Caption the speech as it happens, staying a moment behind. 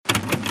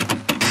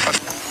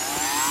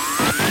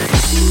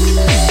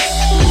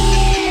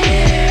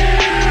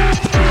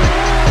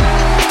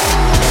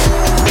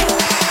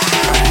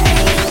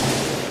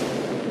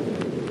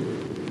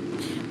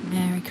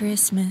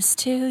Christmas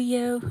to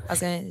you. I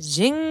was going to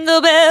jingle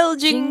bell,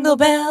 jingle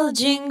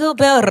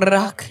bell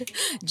rock.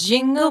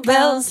 Jingle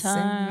bells,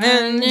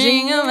 sing,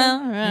 jingle bell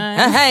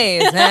rock.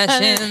 Hey,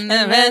 flashing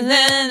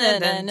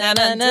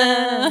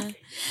the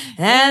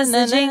as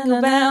the jingle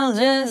bell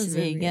just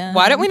began.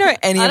 Why don't we know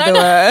any of the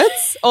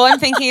words? All I'm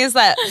thinking is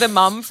that the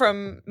mum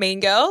from Mean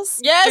Girls.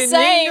 Yeah,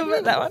 same.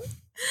 That one.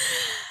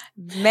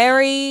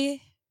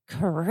 Merry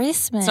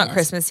Christmas. It's not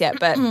Christmas yet,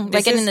 but We're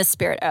getting in the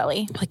spirit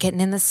early. We're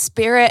getting in the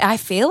spirit. I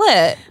feel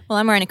it. Well,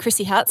 I'm wearing a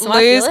Chrissy hat, so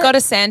Lou's got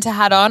a Santa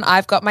hat on.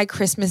 I've got my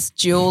Christmas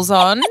jewels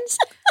on.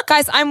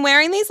 Guys, I'm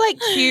wearing these like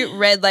cute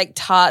red like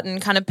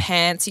tartan kind of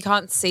pants. You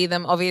can't see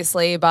them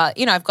obviously, but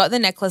you know, I've got the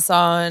necklace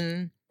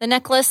on. The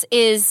necklace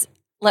is,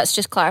 let's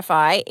just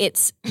clarify,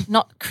 it's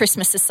not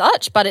Christmas as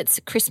such, but it's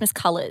Christmas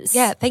colours.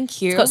 Yeah,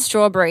 thank you. It's got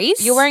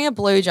strawberries. You're wearing a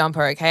blue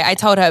jumper, okay? I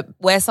told her,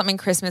 wear something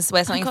Christmas,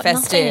 wear something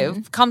festive.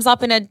 Nothing. Comes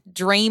up in a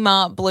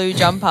dreamer blue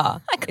jumper.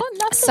 I got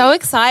nothing. So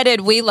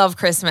excited. We love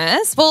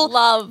Christmas. We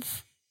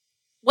love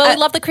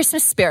the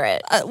Christmas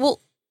spirit.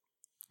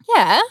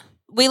 Yeah.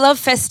 We love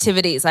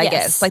festivities, I Yes.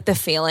 guess, like the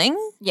feeling.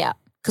 Yeah.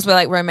 Because we're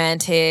like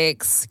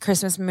romantics,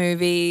 Christmas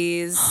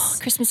movies.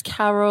 Christmas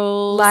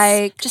carols.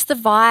 Like- just the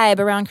vibe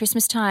around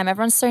Christmas time.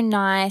 Everyone's so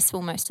nice,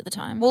 well, most of the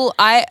time. Well,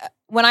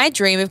 when I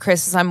dream of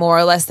Christmas, I'm more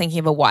or less thinking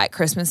of a white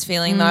Christmas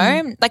feeling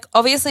though. Like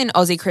obviously an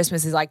Aussie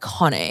Christmas is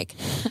iconic.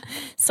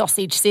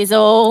 Sausage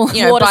sizzle,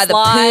 You know, water by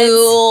slides. the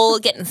pool,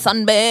 getting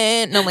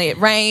sunburnt. Normally it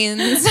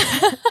rains.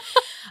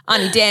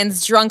 Auntie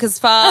Dan's drunk as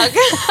fuck.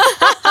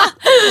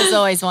 There's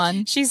always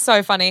one. She's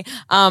so funny.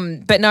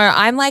 But no,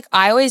 I'm like,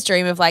 I always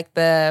dream of like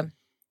the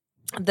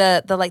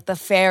like the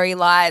fairy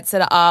lights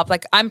that are up.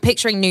 Like I'm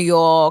picturing New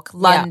York,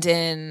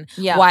 London,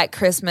 Yeah. White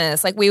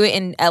Christmas. Like we were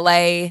in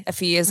LA a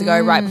few years ago,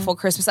 right before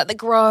Christmas at the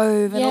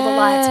Grove, and all the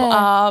lights were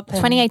up. and-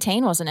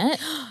 2018, wasn't it?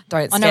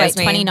 Don't Oh, scares no, wait,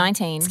 me.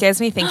 2019. Scares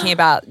me thinking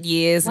about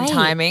years and Wait.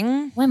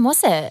 timing. When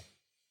was it?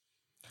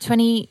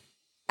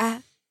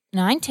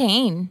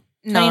 2019.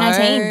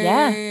 2019,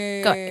 yeah.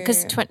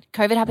 Because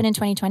COVID happened in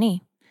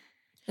 2020.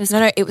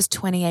 No, it was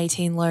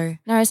 2018, Lou.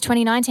 No, it was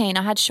 2019.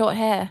 I had short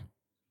hair.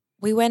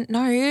 We went,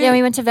 no. Yeah,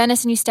 we went to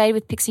Venice and you stayed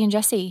with Pixie and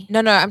Jessie.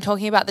 No, I'm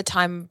talking about the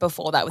time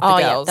before that with the Oh,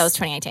 girls. yeah, that was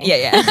 2018.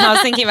 Yeah. I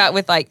was thinking about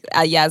with like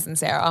Yaz and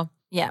Sarah.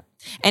 Yeah.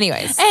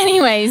 Anyways,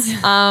 Anyways,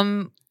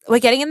 we're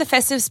getting in the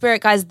festive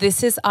spirit, guys.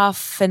 This is our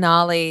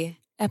finale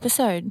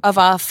episode. of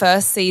our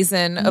first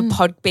season of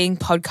being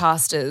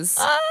podcasters.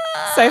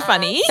 So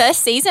funny.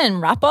 First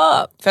season, wrap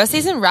up. First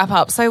season wrap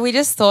up. So we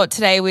just thought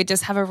today we'd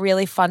just have a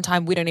really fun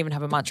time. We don't even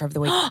have a mantra of the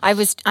week. I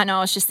know,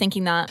 I was just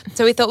thinking that.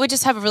 So we thought we'd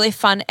just have a really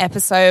fun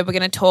episode. We're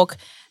going to talk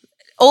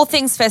all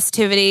things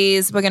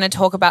festivities. We're going to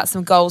talk about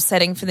some goal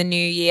setting for the new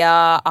year,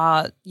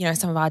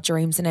 some of our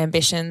dreams and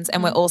ambitions.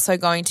 And we're also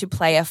going to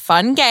play a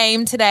fun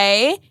game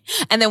today.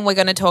 And then we're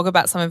going to talk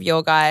about some of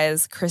your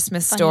guys'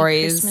 Christmas Funny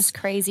stories, Christmas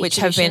crazy which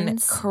have been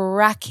traditions.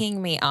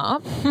 cracking me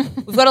up.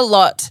 We've got a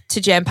lot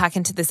to jam pack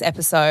into this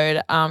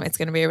episode. It's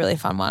going to be a really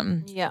fun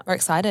one. Yeah. We're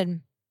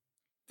excited.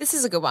 This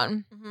is a good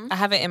one. I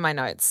have it in my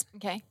notes.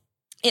 Okay.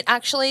 It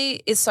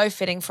actually is so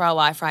fitting for our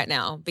life right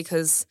now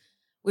because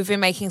we've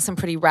been making some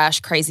pretty rash,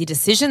 crazy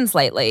decisions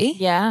lately.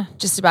 Yeah.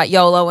 Just about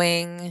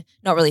YOLOing,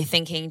 not really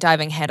thinking,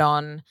 diving head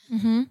on.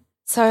 Mm-hmm.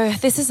 So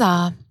this is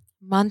our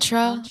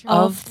mantra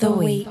of the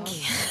week.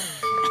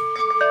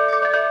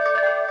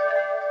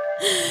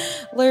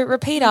 Lou,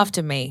 repeat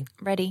after me.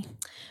 Ready.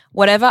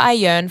 Whatever I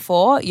yearn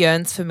for,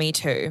 yearns for me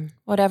too.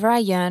 Whatever I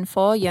yearn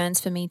for, yearns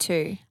for me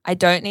too. I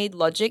don't need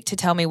logic to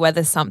tell me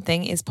whether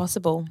something is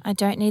possible. I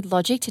don't need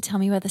logic to tell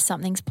me whether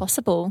something's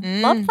possible.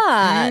 Love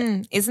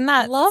that. Isn't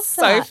that Love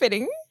so that.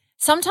 fitting?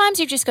 Sometimes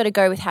you've just got to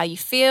go with how you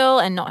feel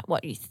and not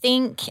what you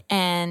think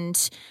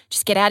and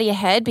just get out of your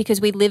head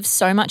because we live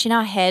so much in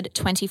our head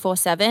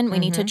 24/7. We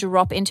need to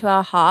drop into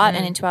our heart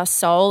and into our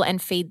soul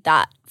and feed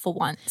that for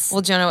once.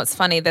 Well, do you know what's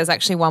funny? There's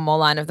actually one more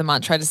line of the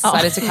mantra. I just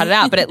decided to cut it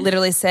out, but it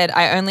literally said,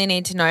 I only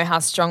need to know how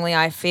strongly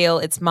I feel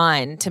it's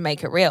mine to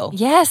make it real.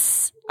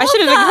 Yes. I should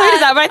have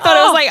included that, but I thought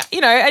it was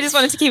like, I just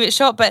wanted to keep it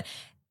short, but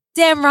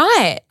damn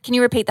right. Can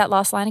you repeat that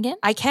last line again?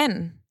 I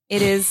can.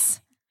 It is,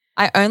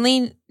 I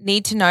only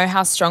need to know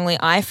how strongly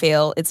I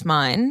feel it's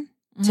mine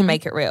to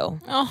make it real.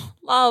 Oh,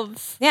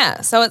 love.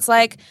 Yeah. So it's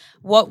like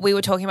what we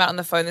were talking about on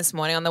the phone this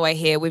morning on the way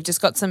here. We've just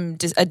got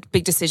a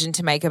big decision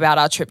to make about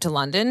our trip to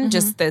London.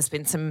 Just there's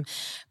been some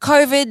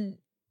COVID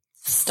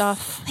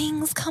Stuff.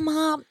 things come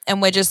up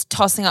and we're just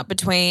tossing up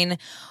between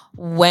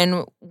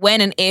when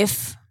and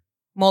if,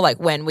 more like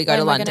when we go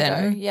to When we're gonna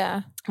London. go,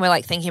 yeah. We're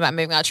like thinking about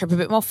moving our trip a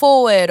bit more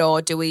forward, or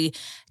do we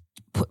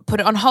put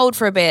it on hold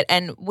for a bit?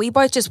 And we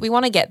both we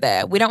want to get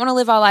there. We don't want to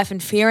live our life in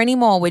fear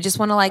anymore. We just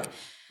want to like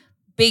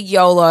big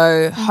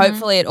YOLO.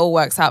 Hopefully it all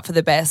works out for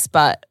the best.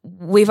 But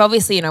we've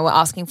obviously, we're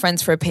asking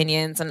friends for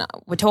opinions and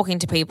we're talking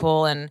to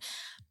people, and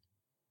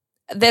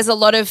there's a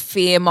lot of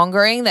fear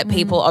mongering that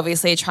people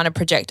obviously are trying to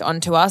project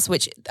onto us,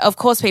 which of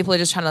course people are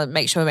just trying to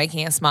make sure we're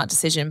making a smart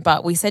decision.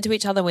 But we said to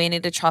each other, we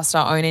need to trust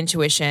our own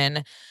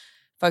intuition,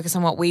 focus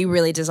on what we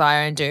really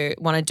desire and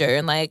want to do.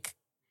 And like,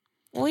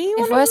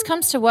 If worse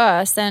comes to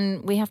worse,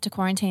 then we have to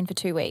quarantine for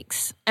 2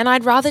 weeks. And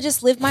I'd rather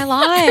just live my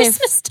life.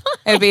 Christmas time.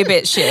 It would be a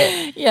bit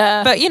shit.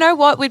 Yeah. But you know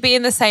what? We'd be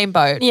in the same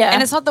boat. Yeah.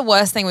 And it's not the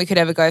worst thing we could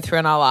ever go through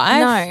in our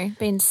life. No,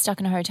 been stuck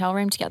in a hotel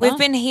room together. We've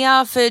been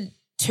here for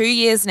 2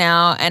 years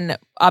now, and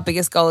our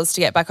biggest goal is to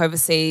get back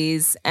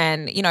overseas.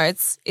 And, you know,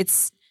 it's we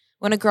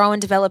want to grow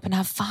and develop and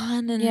have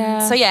fun.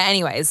 And so, yeah,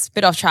 anyways,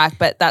 bit off track,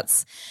 but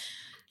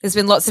there's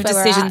been lots of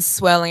decisions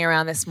swirling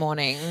around this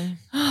morning.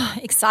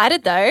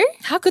 Excited though.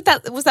 How good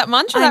was that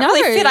munch? That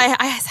really fit.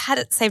 I had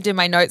it saved in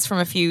my notes from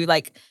a few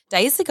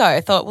days ago.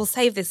 I thought we'll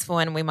save this for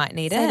when we might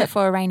need Save it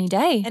for a rainy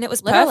day. And it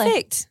was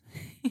perfect.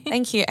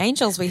 Thank you,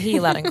 angels. We hear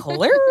you loud and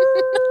clear.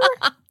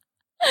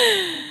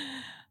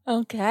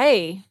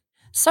 Okay.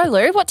 So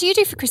Lou, what do you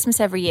do for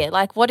Christmas every year?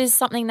 Like, what is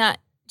something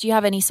do you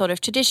have any sort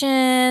of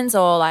traditions,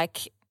 or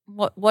like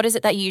what is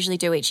it that you usually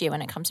do each year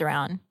when it comes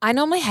around? I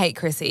normally hate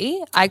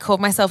Chrissy. I called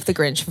myself the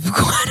Grinch for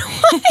quite a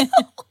while.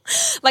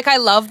 I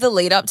love the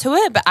lead up to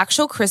it, but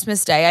actual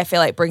Christmas Day I feel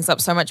like brings up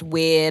so much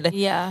weird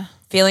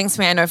feelings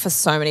for me. I know for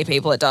so many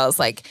people it does.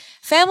 Like,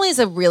 families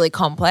are really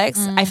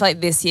complex. I feel like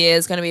this year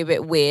is going to be a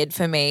bit weird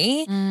for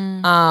me.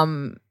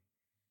 It'll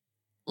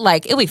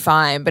be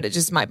fine, but it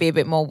just might be a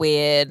bit more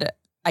weird,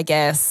 I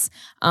guess.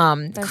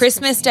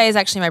 Christmas Day is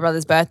actually my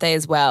brother's birthday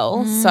as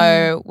well.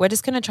 So we're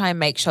just going to try and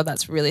make sure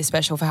that's really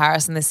special for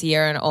Harrison this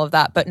year and all of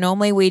that. But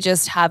normally we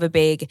just have a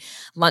big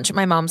lunch at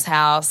my mum's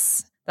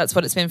house. That's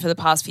what it's been for the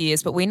past few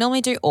years. But we normally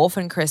do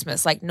orphan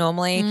Christmas. Like,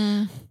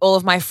 normally all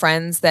of my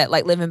friends that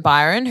live in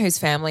Byron, whose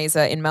families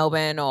are in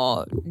Melbourne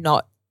or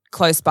not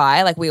close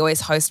by, we always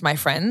host my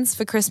friends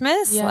for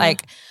Christmas. Yeah.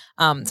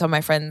 Some of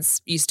my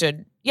friends we just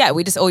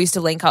all used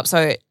to link up.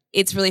 So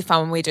it's really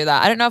fun when we do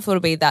that. I don't know if it'll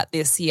be that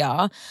this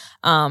year,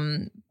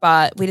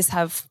 but we just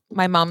have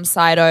my mum's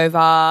side over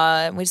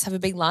and we just have a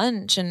big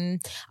lunch,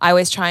 and I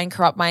always try and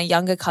corrupt my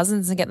younger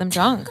cousins and get them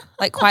drunk.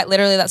 Quite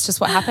literally, that's just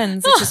what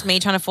happens. It's just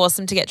me trying to force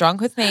them to get drunk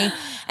with me,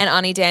 and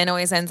Auntie Dan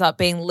always ends up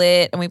being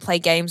lit, and we play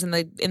games in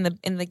the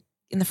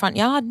front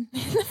yard. In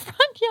the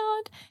front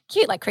yard.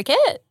 Cute, like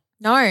cricket?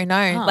 No. I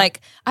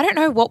don't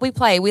know what we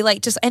play. We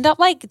just end up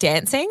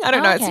dancing. I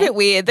don't know. Okay. It's a bit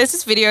weird. There's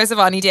just videos of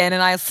Auntie Dan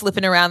and I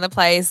flipping around the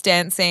place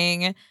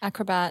dancing.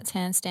 Acrobats,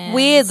 handstands.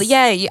 Weird.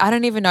 Yeah. I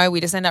don't even know.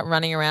 We just end up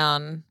running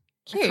around.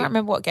 Cute. I can't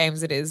remember what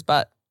games it is,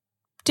 but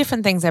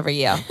different things every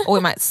year. Or we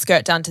might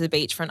skirt down to the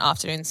beach for an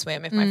afternoon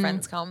swim if my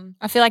friends come.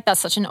 I feel like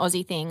that's such an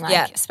Aussie thing,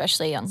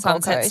 especially on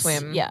Gold Sunset Coast.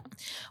 swim. Yeah.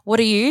 What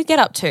do you get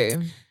up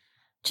to?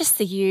 Just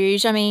the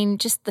huge. I mean,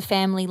 just the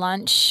family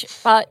lunch.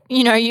 But,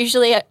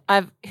 usually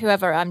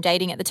whoever I'm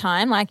dating at the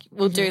time,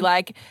 we'll do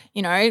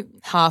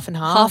half and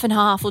half. Half and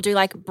half. We'll do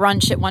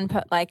brunch at one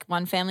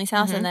family's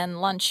house and then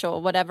lunch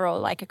or whatever,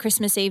 or a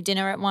Christmas Eve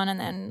dinner at one and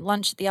then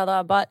lunch at the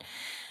other. But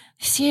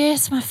this year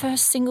it's my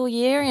first single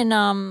year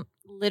in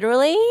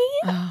literally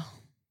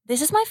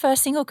this is my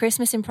first single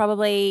Christmas in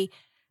probably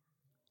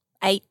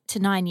 8 to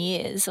 9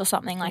 years or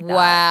something like that.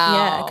 Wow.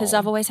 Yeah, because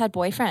I've always had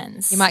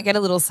boyfriends. You might get a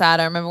little sad.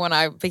 I remember when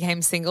I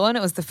became single and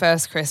it was the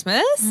first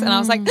Christmas and I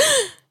was like,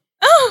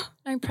 oh.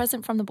 No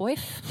present from the boy.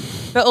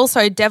 But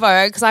also,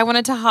 Devo, because I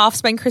wanted to half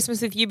spend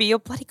Christmas with you, but you're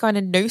bloody going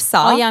to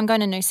Noosa. Oh, yeah, I'm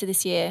going to Noosa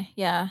this year.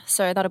 Yeah,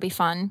 so that'll be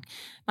fun.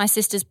 My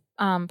sister's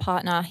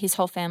partner, his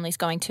whole family's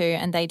going too,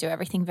 and they do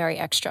everything very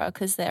extra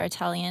because they're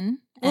Italian.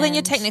 Well, then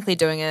you're technically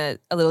doing a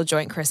little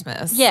joint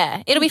Christmas.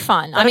 Yeah, it'll be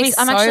fun. I'm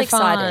actually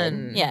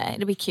excited. Yeah,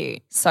 it'll be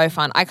cute. So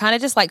fun. I kind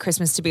of just like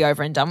Christmas to be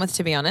over and done with,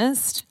 to be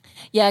honest.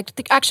 Yeah,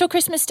 the actual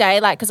Christmas day,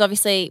 because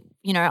obviously,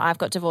 I've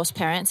got divorced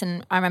parents,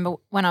 and I remember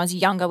when I was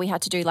younger, we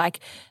had to do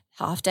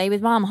half day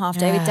with mum, half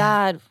day with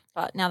dad.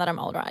 But now that I'm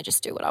older, I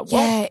just do what I want.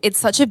 Yeah, it's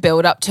such a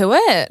build up to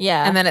it.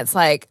 Yeah. And then it's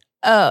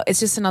it's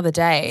just another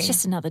day. It's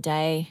just another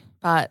day.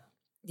 But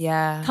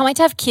yeah. Can't wait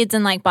to have kids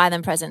and buy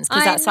them presents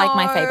because that's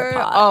my favorite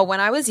part. Oh, when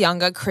I was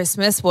younger,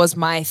 Christmas was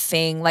my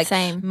thing.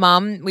 Same.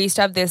 Mum, we used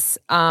to have this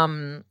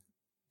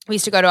we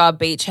used to go to our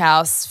beach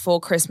house for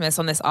Christmas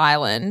on this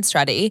island,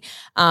 Stratty.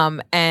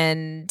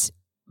 And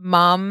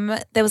Mum,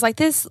 there was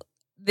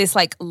this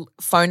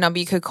phone number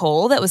you could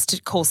call that was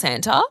to call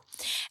Santa,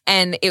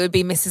 and it would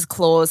be Mrs.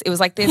 Claus. It was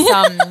this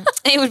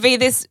it would be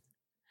this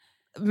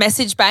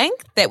message bank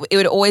that it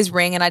would always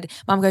ring, and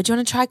Mum go, do you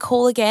want to try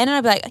call again? And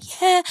I'd be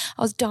like, yeah.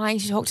 I was dying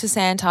to talk to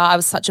Santa. I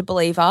was such a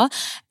believer.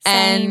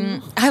 Same.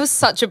 And I was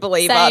such a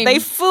believer. Same. They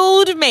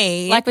fooled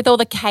me. With all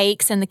the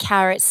cakes and the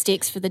carrot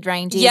sticks for the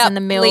reindeers and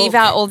the milk. Leave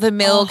out all the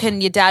milk and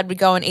your dad would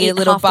go and eat a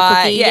little half the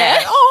bite. cookie,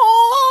 Yeah.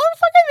 Oh,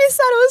 fuck, I miss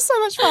that. It was so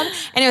much fun.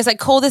 And it was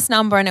call this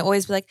number, and it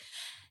always be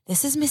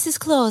this is Mrs.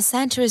 Claus.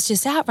 Santa is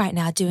just out right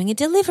now doing a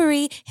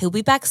delivery. He'll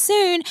be back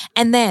soon.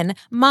 And then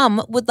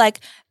Mum would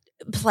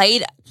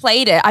played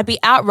it. I'd be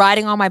out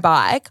riding on my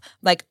bike,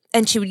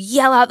 and she would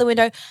yell out the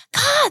window,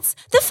 "Cards,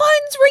 the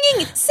phone's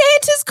ringing,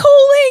 Santa's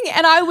calling."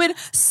 And I would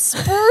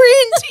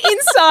sprint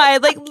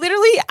inside,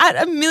 literally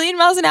at a million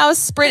miles an hour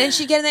sprint. And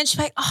she'd get in there and she'd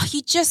be like, "Oh,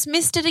 you just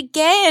missed it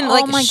again."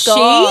 Oh my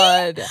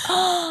God.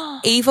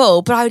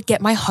 Evil. But I would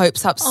get my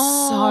hopes up so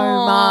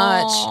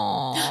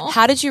much.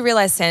 How did you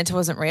realize Santa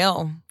wasn't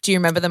real? Do you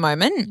remember the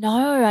moment?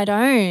 No, I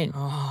don't.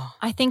 Oh.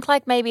 I think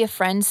like maybe a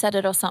friend said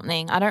it or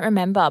something. I don't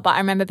remember, but I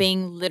remember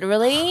being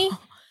literally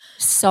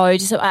so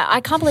just. I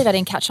can't believe I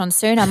didn't catch on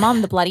sooner.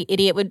 Mum, the bloody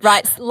idiot, would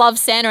write love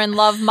Santa and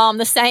love Mum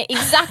the same,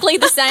 exactly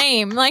the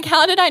same. Like,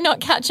 how did I not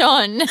catch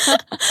on?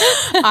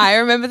 I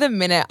remember the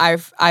minute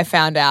I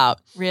found out.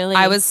 Really?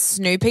 I was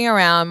snooping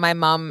around my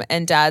mum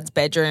and dad's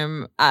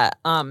bedroom at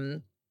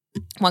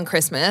one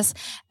Christmas,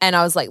 and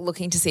I was like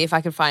looking to see if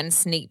I could find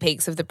sneak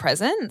peeks of the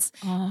presents.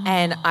 Oh.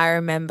 And I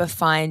remember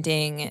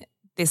finding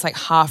this like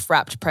half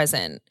wrapped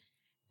present,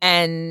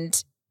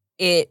 and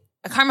I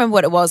can't remember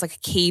what it was, like a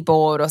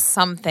keyboard or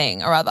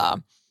something or other.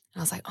 And I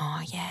was like,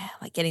 oh yeah,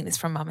 like getting this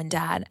from mum and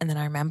dad. And then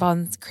I remember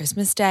on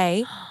Christmas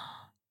Day,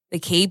 the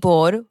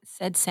keyboard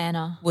Said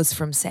Santa. was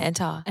from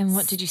Santa. And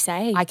what did you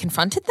say? I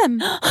confronted them.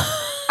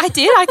 I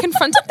did. I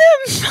confronted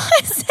them.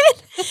 I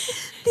said,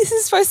 this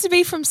is supposed to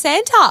be from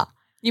Santa.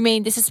 You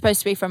mean this is supposed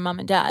to be from Mum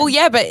and Dad? Well,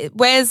 yeah, but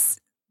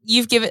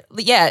you've given,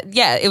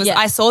 it was, Yeah.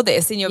 I saw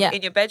this in your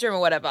Yeah. bedroom or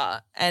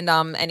whatever. And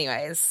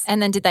anyways,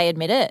 And then did they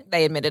admit it?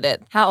 they admitted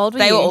it. How old were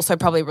They you? were also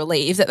probably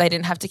relieved that they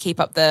didn't have to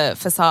keep up the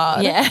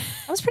facade. Yeah.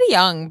 I was pretty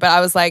young, but I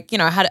was like,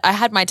 I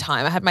had my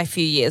time. I had my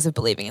few years of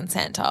believing in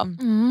Santa.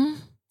 Mm.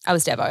 I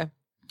was Devo.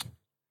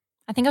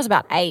 I think I was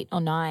about 8 or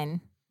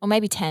 9 or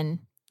maybe 10.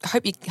 I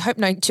hope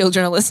no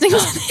children are listening to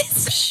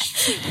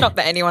this. Not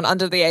that anyone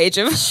under the age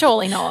of.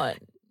 Surely not.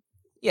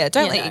 Yeah,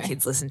 don't You let know. your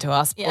kids listen to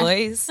us, Yeah.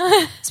 please.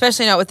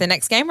 Especially not with the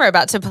next game we're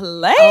about to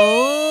play.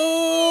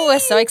 Oh, we're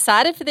so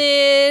excited for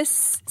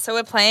this. So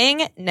we're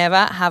playing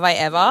Never Have I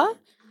Ever.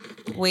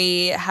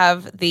 We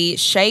have the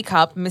Shake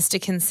Up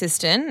Mr.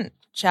 Consistent,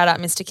 shout out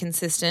Mr.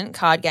 Consistent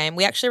card game.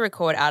 We actually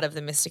record out of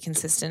the Mr.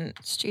 Consistent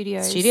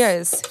Studios.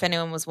 if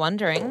anyone was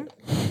wondering.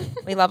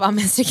 We love our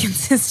Mr.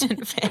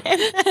 Consistent fan.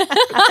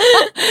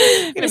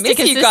 Mr.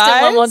 Consistent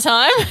one more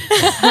time.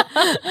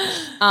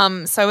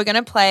 So we're going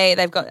to play,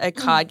 they've got a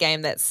card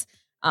game that's,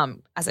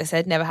 as I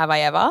said, Never Have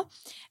I Ever.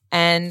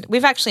 And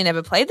we've actually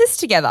never played this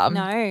together.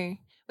 No.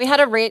 We had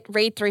a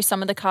read through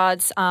some of the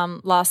cards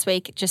last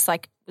week, just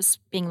like was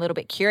being a little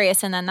bit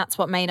curious, and then that's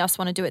what made us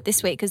want to do it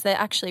this week because they're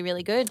actually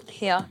really good.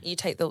 Here, you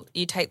take the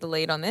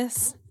lead on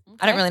this. Okay.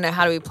 I don't really know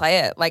how do we play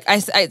it. Like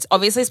it's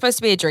obviously supposed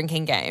to be a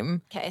drinking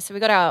game. Okay, so we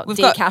got our We've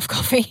decaf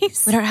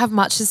coffees. We don't have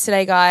much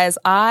today, guys.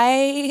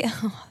 We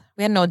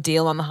had an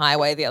ordeal on the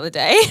highway the other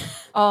day.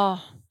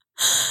 Oh.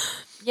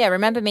 Yeah,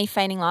 remember me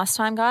fainting last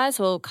time, guys?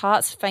 Well,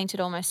 Carts fainted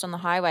almost on the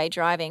highway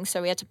driving,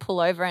 so we had to pull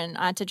over and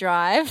I had to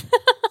drive.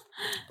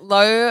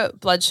 Low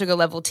blood sugar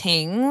level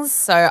tings.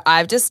 So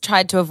I've just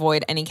tried to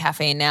avoid any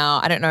caffeine now.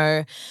 I don't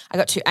know. I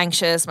got too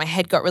anxious. My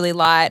head got really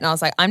light and I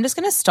was like, I'm just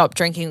going to stop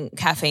drinking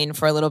caffeine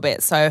for a little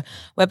bit. So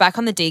we're back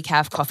on the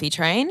decaf coffee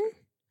train.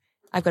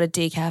 I've got a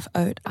decaf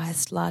oat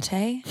iced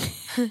latte.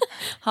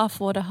 Half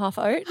water, half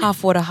oat.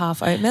 Half water,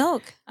 half oat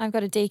milk. I've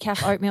got a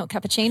decaf oat milk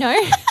cappuccino.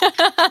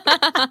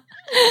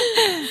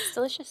 It's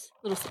delicious.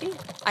 Little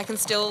sippy. I can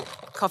still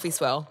coffee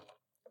swell.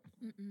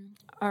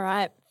 All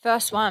right,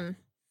 first one.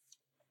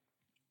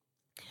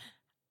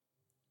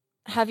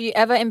 Have you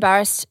ever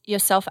embarrassed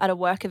yourself at a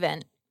work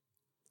event?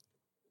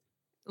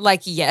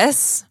 Like,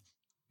 yes.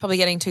 Probably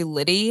getting too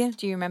litty.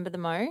 Do you remember the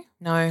mo?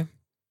 No.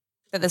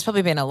 But there's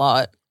probably been a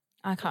lot.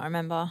 I can't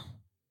remember.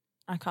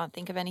 I can't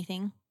think of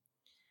anything.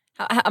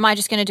 Am I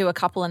just going to do a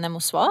couple and then we'll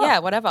swap? Yeah,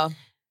 whatever.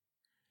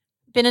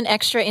 Been an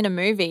extra in a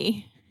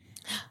movie.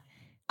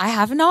 I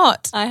have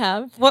not. I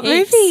have. What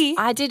Heaps. movie?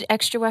 I did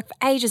extra work for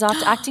ages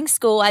after acting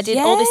school. I did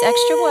all this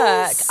extra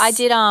work. I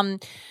did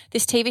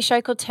this TV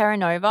show called Terra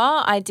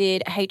Nova. I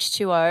did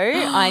H2O.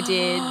 I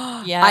did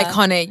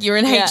Iconic. You're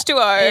in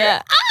H2O.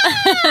 Yeah.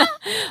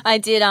 I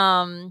did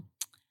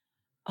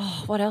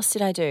what else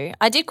did I do?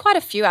 I did quite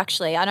a few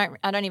actually. I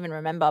don't even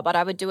remember, but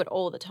I would do it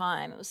all the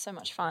time. It was so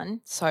much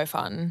fun. So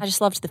fun. I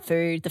just loved the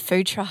food. The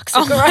food trucks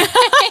are great.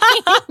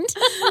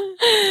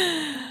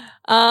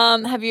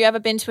 Have you ever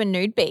been to a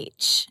nude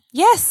beach?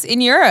 Yes,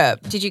 in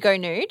Europe. Did you go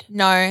nude?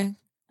 No.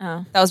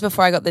 Oh. That was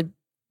before I got the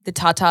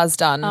tartars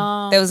done.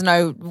 Oh. There was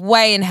no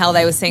way in hell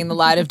they were seeing the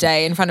light of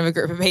day in front of a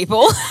group of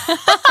people.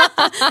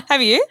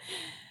 Have you?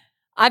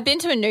 I've been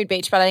to a nude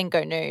beach, but I didn't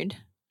go nude.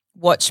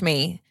 Watch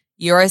me.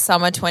 Euro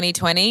Summer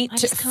 2020. I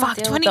just can't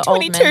deal with the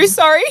 2022, old men.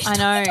 sorry. I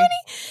know.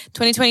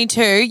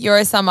 2022,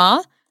 Euro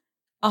Summer.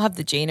 I'll have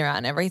the Gina out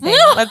and everything.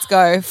 Let's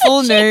go.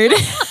 Full nude.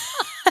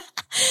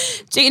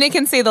 Gina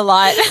can see the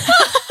light.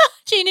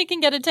 Gina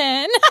can get a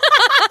tan.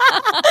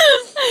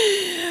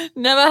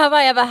 Never have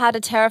I ever had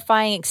a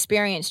terrifying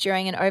experience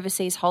during an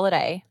overseas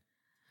holiday.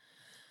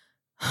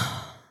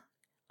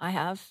 I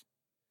have.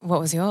 What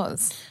was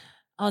yours?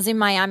 I was in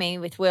Miami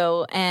with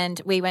Will and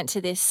we went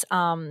to this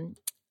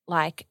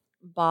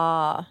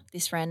bar,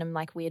 this random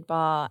weird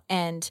bar,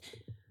 and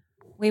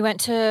we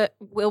went to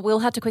Will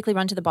had to quickly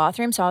run to the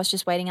bathroom, so I was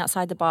just waiting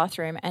outside the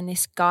bathroom and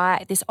this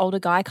older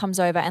guy comes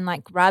over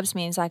and grabs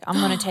me and is like, I'm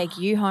going to take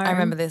you home. I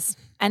remember this.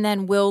 And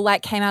then Will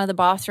came out of the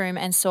bathroom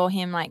and saw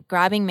him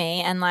grabbing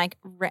me and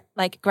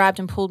grabbed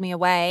and pulled me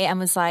away and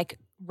was like,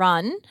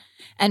 run,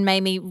 and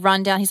made me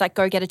run down. He's like,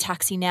 go get a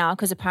taxi now,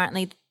 because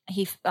apparently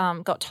he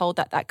got told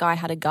that guy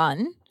had a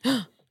gun.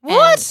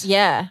 What? And,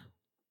 yeah.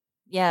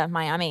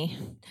 Miami.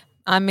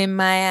 I'm in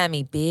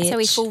Miami, bitch. So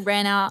we full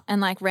ran out and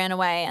like ran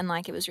away and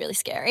like it was really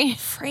scary.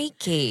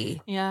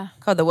 Freaky. Yeah.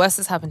 God, the worst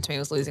that's happened to me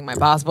was losing my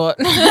passport.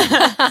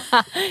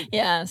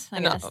 Yes,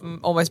 I guess.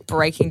 Almost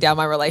breaking down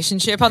my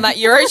relationship on that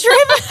Euro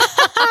trip.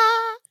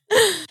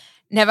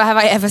 Never have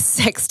I ever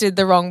sexted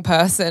the wrong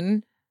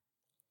person.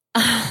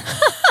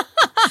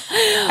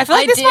 I feel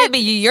like this might be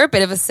you. You're a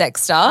bit of a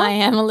sexter. I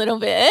am a little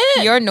bit.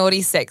 You're a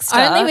naughty sexter.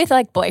 Only with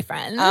like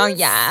boyfriends. Oh,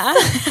 yeah.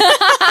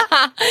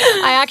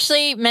 I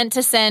actually meant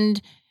to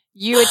send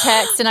you a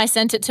text and I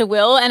sent it to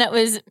Will and it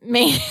was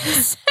me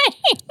saying,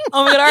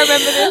 oh my God, I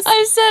remember this.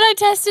 I said I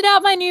tested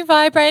out my new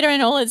vibrator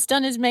and all it's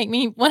done is make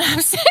me want to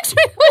have sex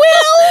with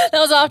Will. That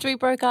was after we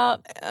broke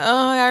up.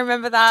 Oh, I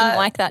remember that. Didn't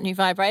like that new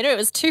vibrator. It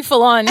was too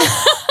full on.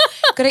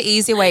 Got to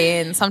ease your way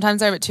in.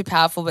 Sometimes they're a bit too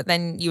powerful, but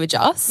then you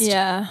adjust.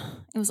 Yeah,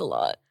 it was a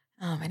lot.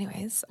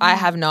 Anyways, I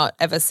have not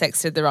ever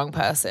sexted the wrong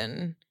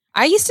person.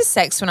 I used to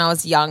sext when I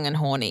was young and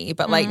horny,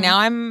 but like now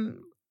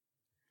I'm...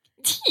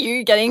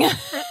 You getting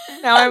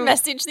a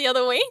message the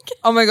other week?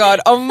 Oh my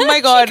God. Oh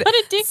my God. She got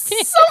a dick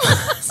pic.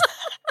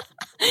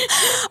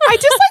 I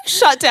just like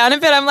shut down a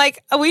bit. I'm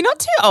like, are we not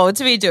too old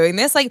to be doing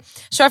this? Like,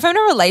 sure, if I'm in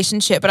a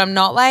relationship, but I'm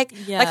not like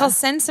I'll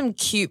send some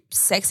cute,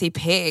 sexy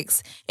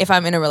pics if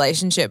I'm in a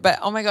relationship. But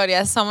oh my God,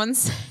 yeah, someone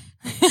sent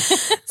me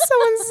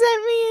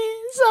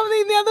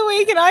something the other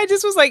week and I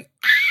just was like,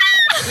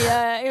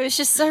 yeah, it was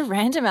just so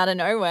random out of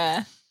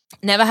nowhere.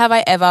 Never have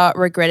I ever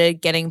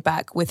regretted getting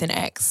back with an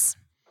ex.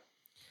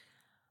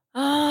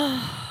 I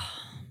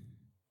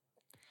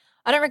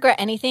don't regret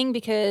anything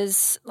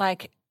because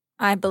like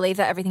I believe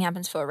that everything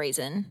happens for a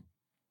reason.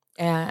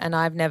 Yeah, and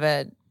I've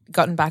never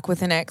gotten back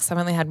with an ex. I've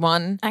only had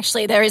one.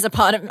 Actually, there is a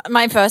part of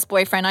my first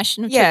boyfriend. I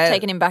shouldn't have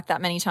taken him back that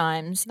many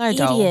times. No,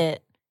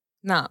 Idiot.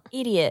 No.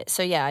 Idiot.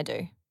 So yeah, I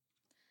do.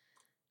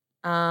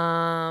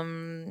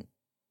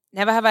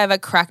 Never have I ever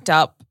cracked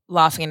up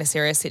laughing in a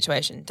serious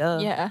situation. Duh.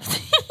 Yeah.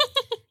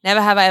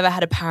 Never have I ever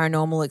had a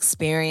paranormal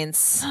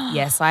experience.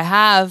 Yes, I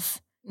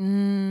have.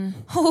 Ooh,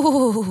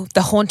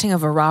 the haunting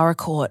of Aurora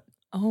Court.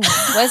 Oh,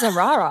 where's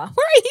Aurora?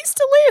 Where I used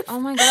to live. Oh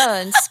my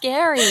God,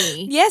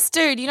 scary. Yes,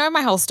 dude. You know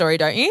my whole story,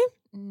 don't you?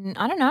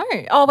 I don't know.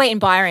 Oh, wait, in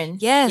Byron.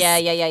 Yes.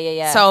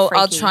 Yeah. So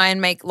Freaky. I'll try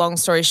and make long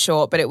story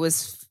short, but it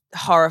was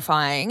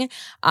horrifying.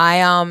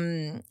 I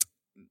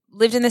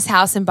lived in this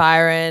house in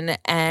Byron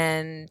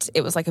and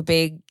it was like a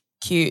big,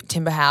 cute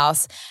timber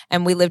house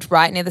and we lived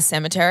right near the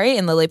cemetery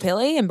in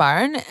Lillipilly in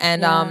Byron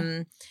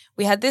and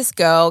we had this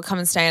girl come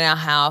and stay in our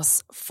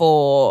house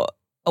for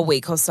a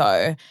week or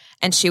so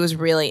and she was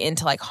really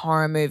into like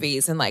horror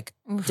movies and like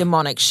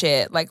demonic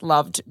shit, like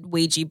loved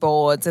Ouija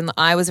boards and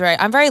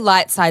I'm very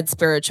light side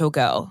spiritual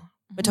girl.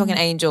 We're talking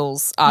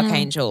angels,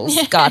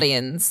 archangels,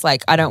 guardians.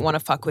 Like I don't want to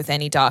fuck with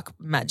any dark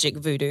magic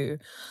voodoo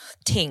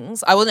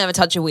things. I will never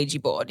touch a Ouija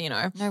board, you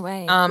know. No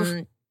way.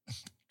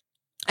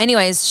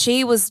 Anyways,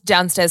 she was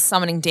downstairs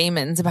summoning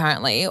demons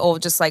apparently, or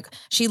just like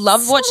she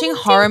loved watching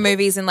horror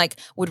movies and like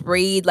would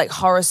read like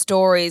horror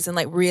stories and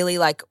like really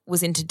like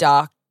was into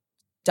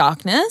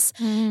darkness.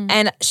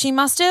 And she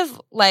must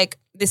have like,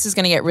 this is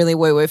going to get really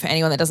woo-woo for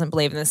anyone that doesn't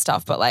believe in this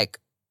stuff, but like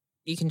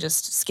you can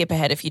just skip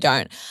ahead if you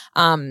don't.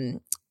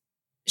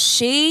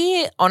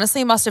 She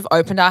honestly must have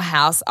opened our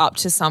house up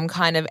to some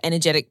kind of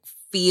energetic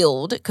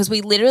field because we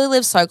literally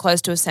live so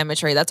close to a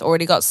cemetery that's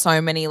already got so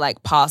many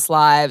like past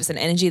lives and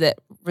energy that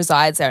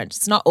resides there.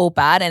 It's not all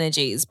bad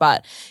energies,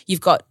 but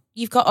you've got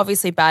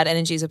obviously bad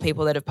energies of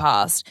people that have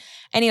passed.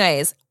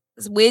 Anyways,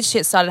 weird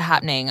shit started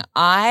happening.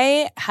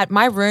 My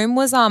room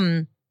was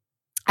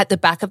at the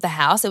back of the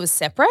house. It was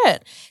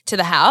separate to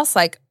the house.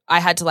 Like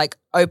I had to like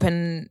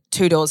open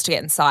 2 doors to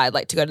get inside,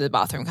 like to go to the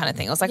bathroom kind of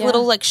thing. It was like a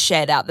little like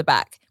shed out the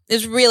back. It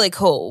was really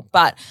cool,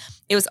 but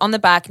it was on the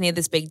back near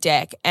this big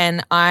deck.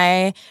 And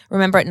I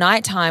remember at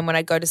nighttime when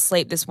I'd go to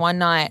sleep this one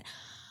night,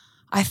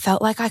 I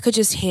felt like I could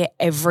just hear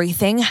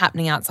everything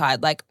happening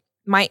outside. Like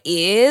my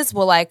ears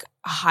were like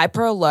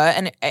hyper alert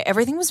and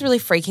everything was really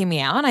freaking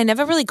me out. I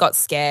never really got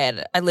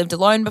scared. I lived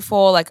alone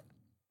before. Like,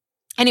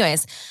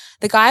 anyways,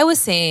 the guy I was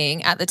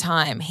seeing at the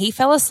time, he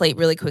fell asleep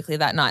really quickly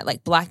that night,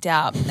 like blacked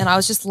out. And I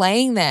was just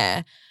laying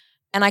there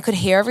and I could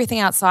hear everything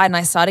outside and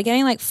I started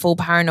getting like full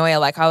paranoia.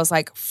 Like I was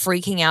like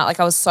freaking out. Like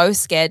I was so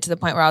scared to the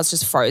point where I was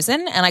just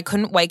frozen and I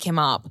couldn't wake him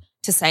up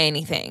to say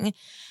anything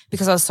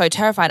because I was so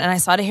terrified. And I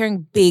started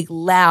hearing big,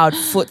 loud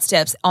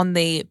footsteps on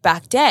the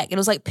back deck. It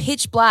was like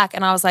pitch black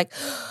and I was like,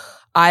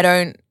 I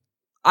don't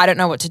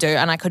know what to do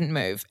and I couldn't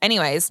move.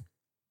 Anyways,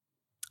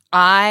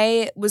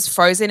 I was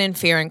frozen in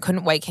fear and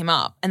couldn't wake him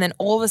up. And then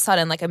all of a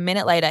sudden, like a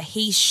minute later,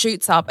 he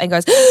shoots up and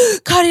goes,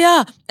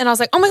 Katia. And I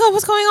was like, oh my God,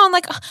 what's going on?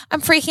 Like,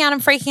 I'm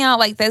freaking out.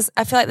 Like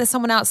I feel like there's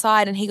someone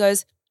outside. And he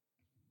goes,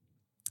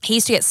 he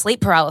used to get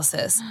sleep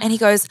paralysis. And he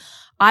goes,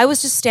 I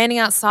was just standing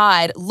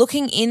outside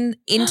looking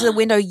into the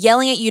window,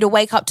 yelling at you to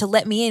wake up to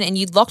let me in. And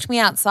you locked me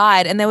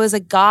outside. And there was a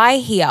guy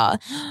here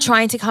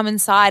trying to come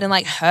inside and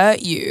like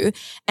hurt you.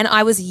 And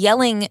I was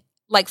yelling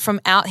like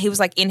from out, he was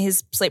like in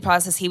his sleep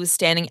paralysis, he was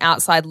standing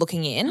outside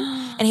looking in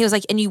and he was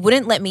like, and you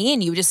wouldn't let me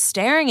in. You were just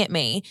staring at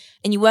me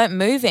and you weren't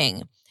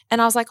moving.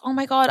 And I was like, oh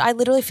my God, I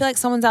literally feel like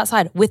someone's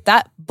outside. With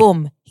that,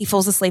 boom, he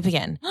falls asleep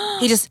again.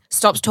 He just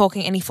stops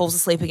talking and he falls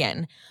asleep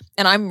again.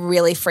 And I'm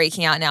really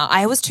freaking out now.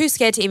 I was too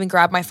scared to even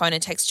grab my phone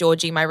and text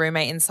Georgie, my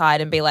roommate,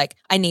 inside and be like,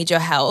 I need your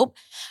help.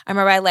 I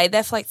remember I laid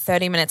there for like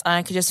 30 minutes and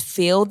I could just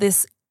feel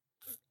this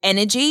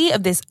energy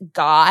of this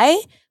guy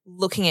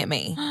looking at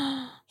me.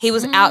 He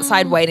was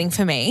outside waiting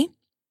for me.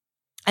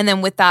 And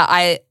then with that,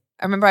 I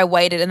remember I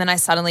waited and then I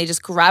suddenly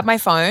just grabbed my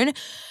phone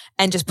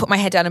and just put my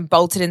head down and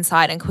bolted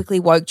inside and quickly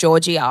woke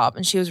Georgie up.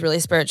 And she was really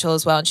spiritual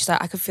as well. And she's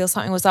like, I could feel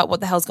something was up. What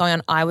the hell's going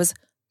on? I was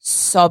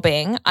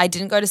sobbing. I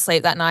didn't go to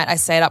sleep that night. I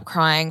stayed up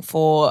crying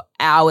for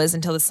hours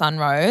until the sun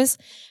rose.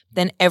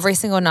 Then every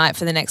single night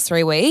for the next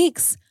 3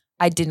 weeks,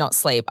 I did not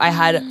sleep. I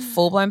had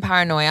full-blown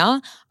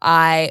paranoia.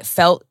 I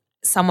felt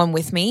someone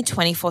with me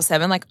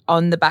 24/7, like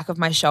on the back of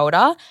my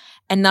shoulder.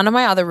 And none of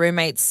my other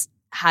roommates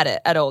had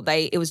it at all.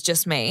 It was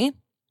just me.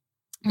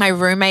 My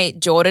roommate,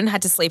 Jordan,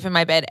 had to sleep in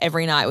my bed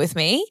every night with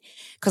me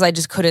because I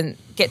just couldn't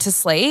get to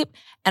sleep.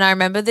 And I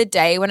remember the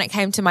day when it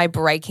came to my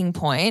breaking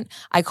point,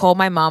 I called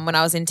my mum when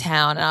I was in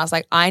town and I was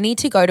like, I need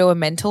to go to a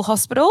mental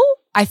hospital.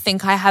 I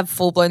think I have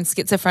full-blown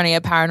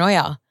schizophrenia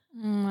paranoia.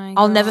 Oh my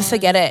I'll never God.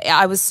 forget it.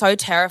 I was so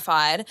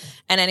terrified.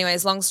 And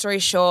anyways, long story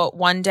short,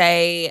 one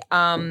day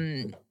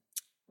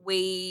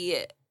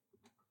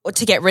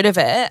to get rid of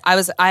it,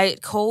 I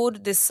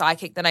called this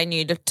psychic that I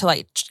knew to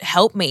like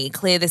help me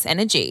clear this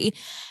energy.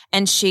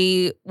 And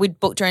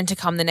we'd booked her in to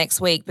come the next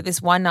week. But this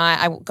one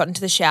night I got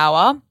into the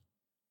shower.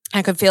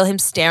 I could feel him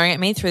staring at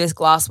me through this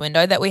glass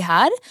window that we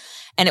had.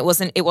 And there was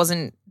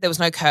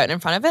no curtain in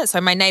front of it. So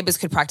my neighbors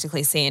could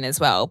practically see in as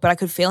well. But I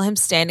could feel him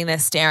standing there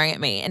staring at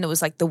me. And it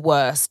was like the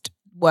worst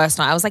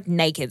night. I was like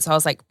naked. So I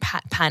was like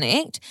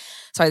panicked.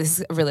 Sorry, this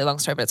is a really long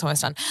story, but it's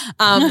almost done.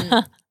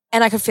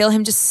 And I could feel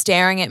him just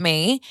staring at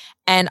me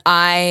and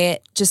I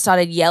just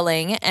started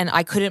yelling and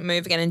I couldn't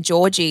move again. And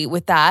Georgie,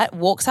 with that,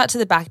 walks out to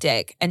the back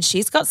deck and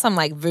she's got some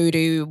like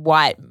voodoo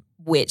white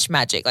witch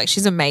magic. Like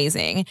she's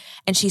amazing.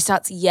 And she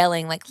starts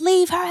yelling like,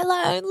 leave her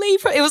alone,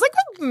 leave her. It was like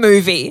a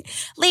movie.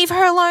 Leave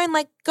her alone,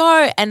 like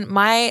go. And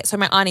my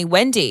auntie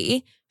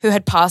Wendy, who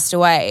had passed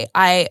away,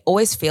 I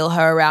always feel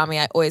her around me.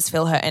 I always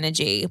feel her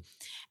energy.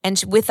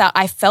 And with that,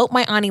 I felt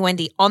my auntie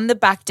Wendy on the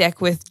back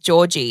deck with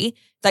Georgie,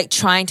 like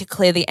trying to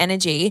clear the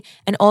energy.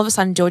 And all of a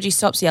sudden, Georgie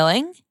stops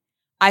yelling.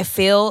 I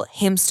feel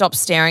him stop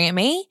staring at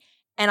me.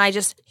 And I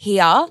just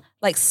hear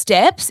like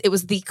steps. It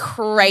was the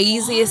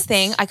craziest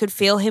thing. I could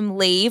feel him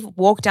leave,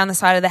 walk down the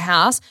side of the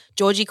house.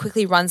 Georgie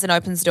quickly runs and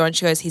opens the door and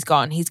she goes, he's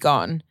gone, he's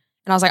gone. And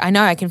I was like, I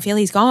know, I can feel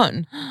he's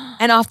gone.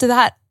 And after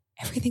that,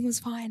 everything was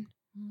fine.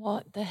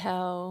 What the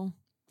hell?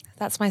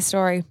 That's my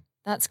story.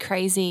 That's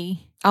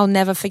crazy. I'll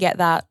never forget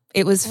that.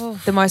 It was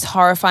the most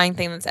horrifying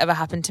thing that's ever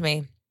happened to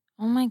me.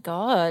 Oh my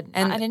God.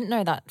 And I didn't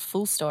know that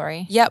full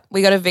story. Yep,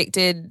 we got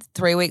evicted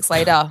 3 weeks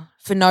later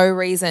for no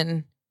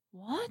reason.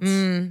 What?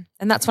 And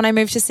that's when I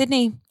moved to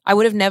Sydney. I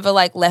would have never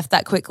like left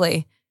that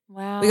quickly.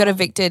 Wow. We got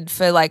evicted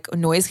for like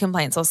noise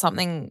complaints or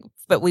something,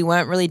 but we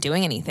weren't really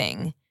doing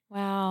anything.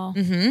 Wow.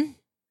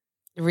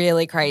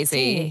 Really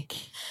crazy. Sick.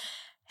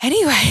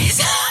 Anyways.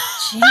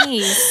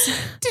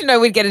 Jeez. Didn't know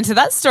we'd get into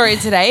that story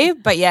today,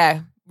 but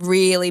yeah,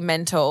 really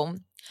mental.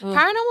 Ugh.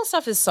 Paranormal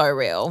stuff is so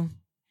real.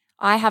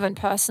 I haven't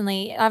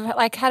personally. I've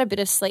like had a bit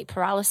of sleep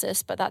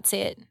paralysis, but that's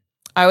it.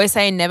 I always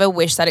say never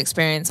wish that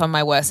experience on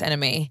my worst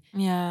enemy.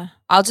 Yeah.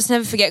 I'll just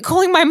never forget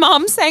calling my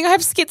mum saying I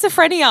have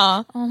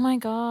schizophrenia. Oh my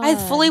God. I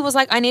fully was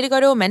like, I need to go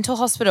to a mental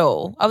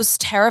hospital. I was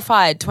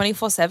terrified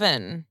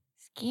 24/7.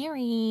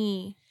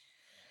 Scary.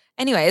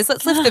 Anyways,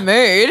 let's lift the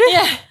mood.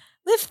 Yeah.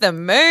 Lift the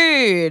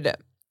mood.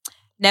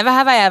 Never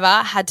have I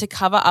ever had to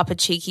cover up a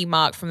cheeky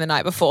mark from the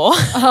night before.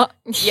 Oh,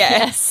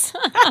 yes.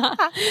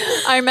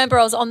 I remember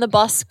I was on the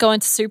bus going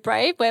to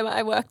Super where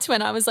I worked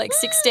when I was like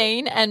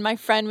 16 and my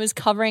friend was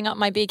covering up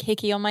my big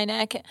hickey on my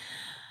neck.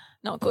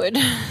 Not good.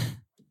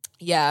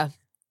 Yeah.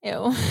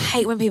 Ew. I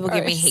hate when people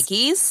give me Gross.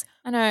 hickeys.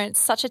 I know.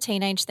 It's such a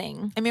teenage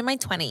thing. I'm in my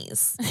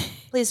 20s.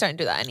 Please don't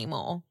do that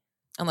anymore.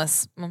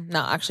 Unless,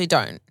 no, actually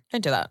don't.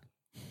 Don't do that.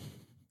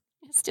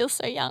 You're still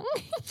so young.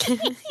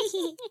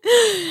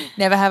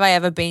 Never have I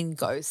ever been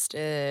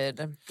ghosted.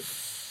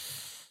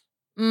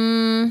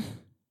 I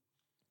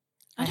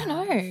don't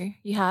know.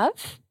 You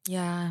have?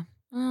 Yeah.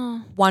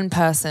 Oh. One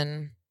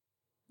person.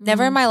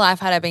 Never in my life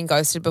had I been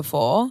ghosted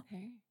before.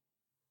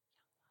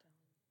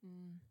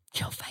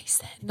 Your face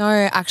then. No,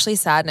 actually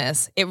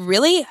sadness. It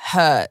really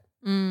hurt.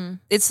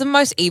 It's the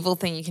most evil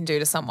thing you can do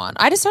to someone.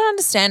 I just don't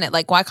understand it.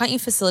 Like, why can't you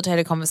facilitate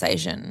a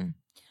conversation?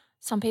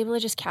 Some people are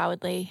just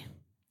cowardly.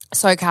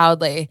 So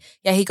cowardly.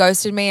 Yeah, he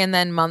ghosted me and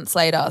then months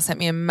later sent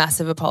me a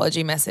massive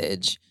apology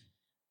message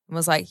and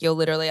was like, you're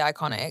literally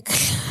iconic.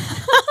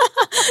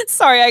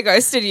 Sorry I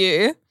ghosted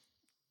you.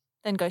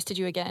 Then ghosted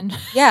you again.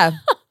 Yeah.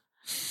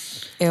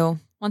 Ew.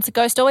 Once a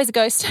ghost, always a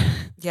ghost.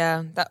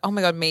 Yeah. That. Oh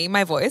my God,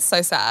 my voice,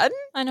 so sad.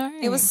 I know.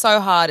 It was so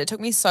hard. It took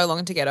me so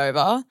long to get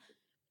over.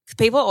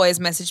 People always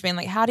message me and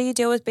like, how do you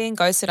deal with being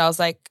ghosted? I was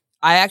like,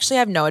 I actually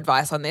have no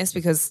advice on this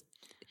because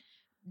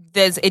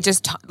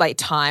like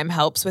time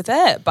helps with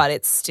it, but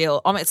it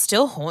still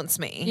haunts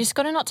me. You just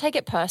got to not take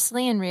it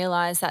personally and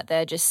realize that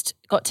they're just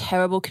got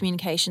terrible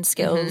communication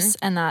skills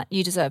and that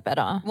you deserve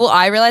better. Well,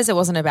 I realized it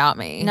wasn't about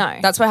me. No.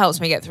 That's what helps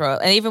me get through it.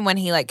 And even when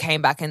he like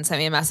came back and sent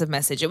me a massive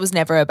message, it was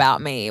never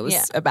about me. It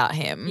was about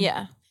him.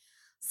 Yeah.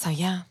 So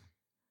yeah.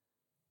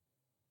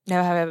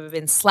 Never have I ever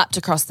been slapped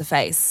across the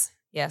face.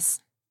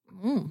 Yes.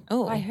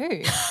 Oh. By who?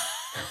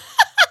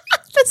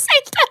 The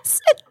same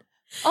person.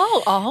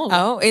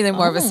 Oh, in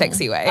more of a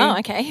sexy way. Oh,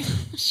 okay.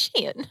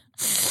 Shit.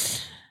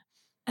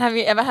 Have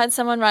you ever had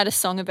someone write a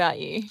song about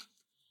you?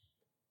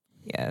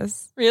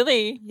 Yes.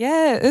 Really?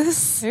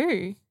 Yes.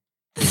 Who?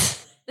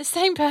 The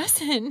same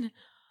person.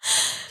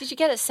 Did you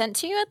get it sent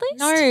to you at least?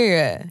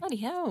 No. Bloody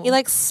hell. He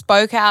like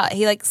spoke out.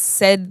 He like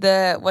said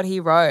what he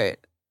wrote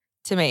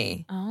to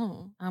me.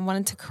 Oh. I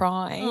wanted to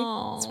cry.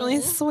 Oh. It's really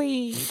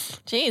sweet.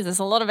 Jeez, there's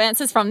a lot of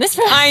answers from this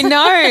person. I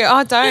know.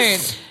 Oh,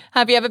 don't.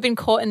 Have you ever been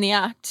caught in the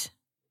act?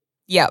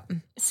 Yep.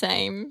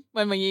 Same.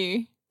 When were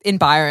you? In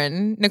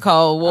Byron,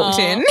 Nicole walked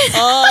in.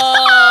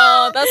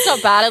 Oh, that's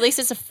not bad. At least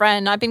it's a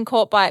friend. I've been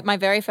caught by my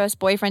very first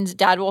boyfriend's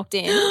dad walked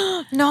in.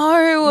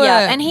 No.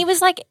 Yeah. And he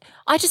was like,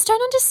 I just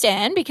don't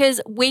understand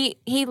because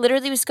he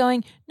literally was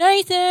going,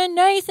 Nathan.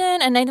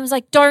 And Nathan was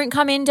like, don't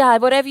come in,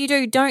 Dad. Whatever you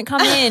do, don't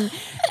come in.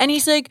 And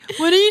he's like,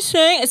 what are you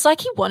saying? It's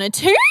like he wanted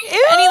to.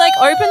 Ew. And he like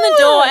opened the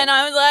door and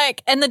I was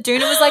like, and the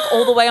doona was like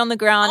all the way on the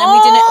ground and we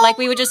didn't, like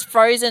we were just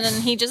frozen and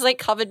he just like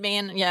covered me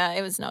and yeah,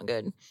 it was not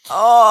good.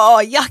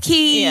 Oh,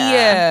 yucky.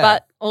 Yeah.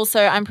 But also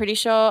I'm pretty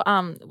sure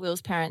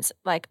Will's parents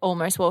like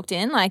almost walked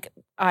in. Like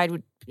I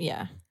would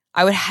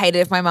hate it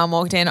if my mum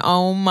walked in.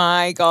 Oh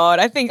my God.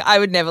 I think I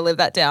would never live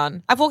that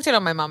down. I've walked in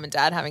on my mum and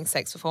dad having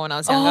sex before when I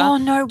was younger. Oh,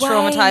 no way.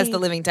 Traumatized the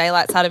living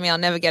daylights out of me. I'll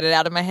never get it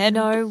out of my head.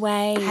 No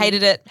way.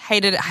 Hated it. I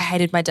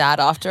hated my dad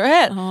after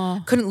it.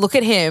 Oh. Couldn't look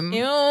at him.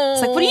 Ew.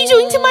 It's like, what are you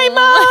doing to my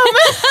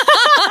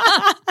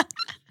mum?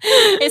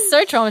 It's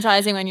so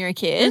traumatizing when you're a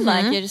kid.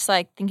 Like you're just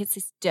like, think it's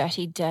this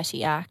dirty,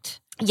 dirty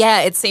act.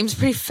 Yeah, it seems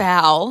pretty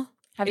foul.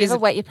 Have you ever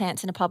wet your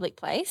pants in a public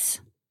place?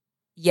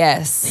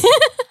 Yes,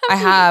 I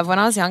have. When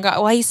I was younger,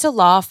 I used to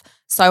laugh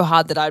so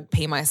hard that I'd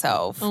pee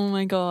myself. Oh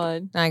my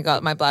God. And I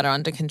got my bladder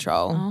under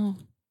control. Oh.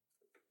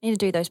 Need to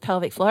do those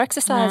pelvic floor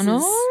exercises. I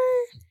know.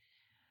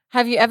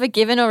 Have you ever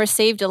given or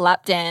received a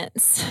lap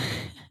dance?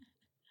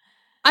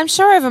 I'm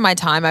sure over my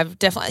time I've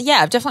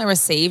definitely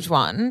received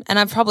one and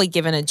I've probably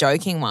given a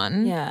joking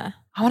one. Yeah.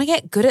 I want to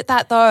get good at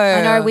that though.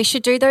 I know, we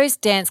should do those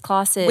dance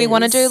classes. We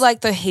want to do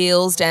like the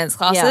heels dance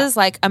classes. Yeah.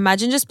 Like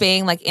imagine just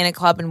being like in a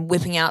club and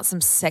whipping out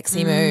some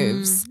sexy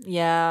moves.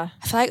 Yeah.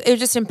 I feel like it would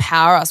just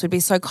empower us. We'd be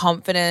so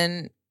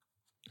confident.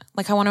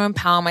 Like I want to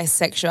empower my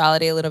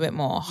sexuality a little bit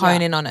more,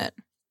 hone in on it.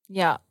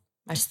 Yeah.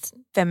 My just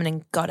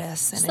feminine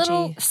goddess energy. Just a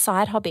little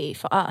side hobby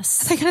for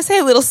us. Are they going to say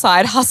a little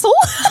side hustle?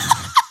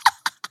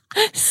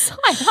 Side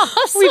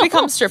hustle. We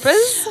become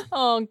strippers?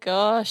 Oh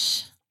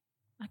gosh.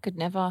 I could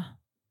never.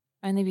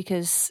 Only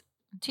because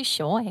I'm too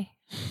shy.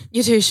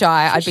 You're too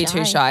shy. I'd be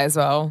too shy as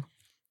well.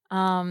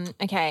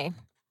 Okay.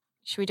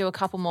 Should we do a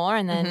couple more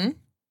and then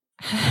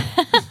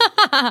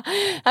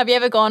Have you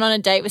ever gone on a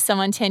date with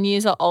someone 10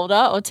 years or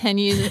older or 10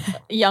 years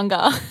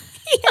younger?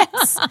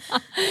 Yes.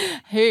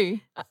 Who?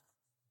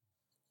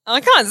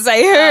 I can't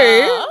say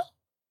who.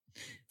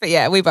 But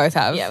yeah, we both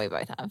have. Yeah, we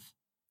both have.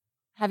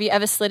 Have you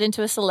ever slid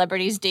into a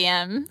celebrity's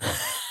DM?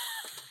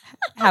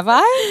 Have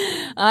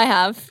I? I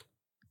have.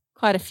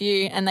 Quite a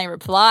few, and they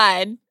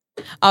replied.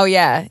 Oh,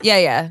 yeah.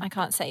 Yeah. I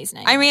can't say his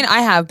name. I mean, I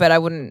have, but I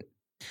wouldn't.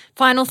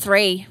 Final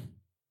three.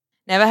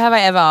 Never have I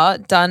ever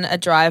done a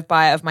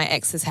drive-by of my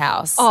ex's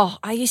house. Oh,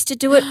 I used to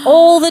do it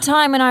all the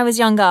time when I was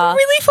younger.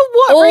 Really? For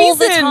what reason? All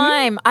the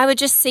time. I would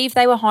just see if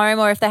they were home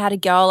or if they had a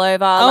girl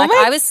over.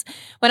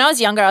 When I was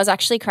younger, I was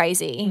actually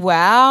crazy.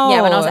 Wow.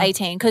 Yeah, when I was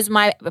 18, because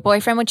my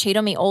boyfriend would cheat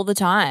on me all the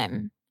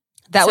time.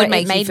 That would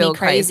make you feel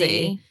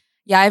crazy.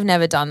 Yeah, I've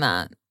never done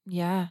that.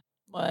 Yeah.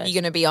 What? Are you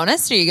going to be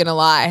honest or are you going to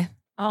lie?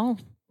 Oh,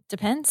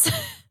 depends.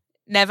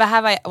 Never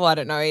have I, I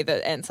don't know either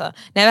answer.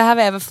 Never have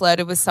I ever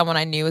flirted with someone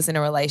I knew was in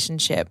a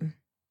relationship.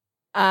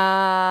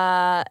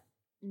 No.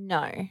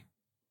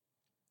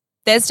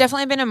 There's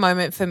definitely been a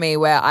moment for me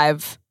where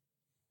I've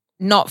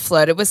not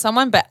flirted with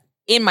someone, but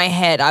in my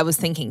head I was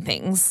thinking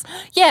things.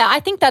 Yeah,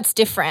 I think that's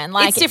different.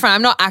 Like it's different.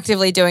 I'm not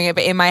actively doing it,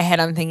 but in my head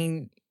I'm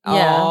thinking,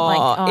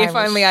 if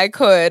only I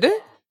could.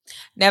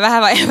 Never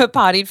have I ever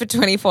partied for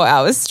 24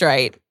 hours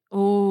straight.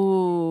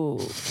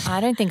 Ooh, I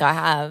don't think I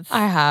have.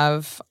 I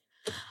have.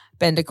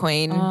 Bender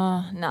Queen.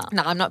 Oh, no.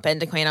 No, I'm not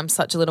Bender Queen. I'm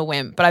such a little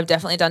wimp, but I've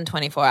definitely done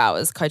 24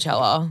 hours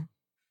Coachella.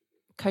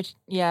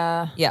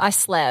 Yeah. I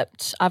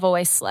slept. I've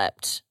always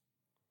slept.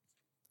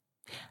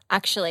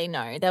 Actually,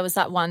 no. There was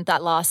that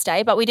last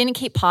day, but we didn't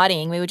keep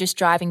partying. We were just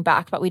driving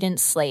back, but we didn't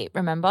sleep,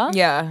 remember?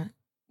 Yeah.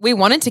 We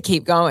wanted to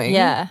keep going.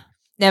 Yeah.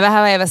 Never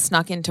have I ever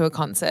snuck into a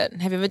concert.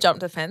 Have you ever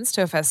jumped a fence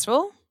to a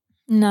festival?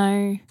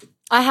 No.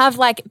 I have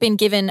been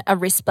given a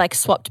wrist,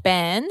 swapped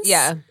bands.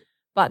 Yeah.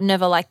 But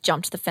never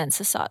jumped the fence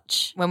as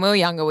such. When we were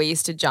younger, we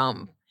used to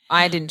jump.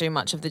 I didn't do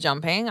much of the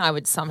jumping. I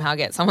would somehow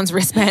get someone's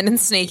wristband and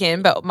sneak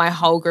in, but my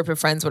whole group of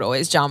friends would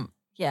always jump.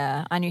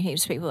 Yeah, I knew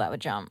heaps of people that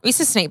would jump. We used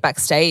to sneak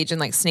backstage and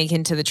like sneak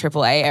into the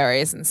AAA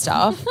areas and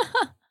stuff.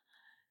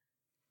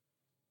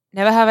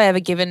 Never have I ever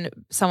given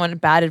someone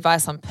bad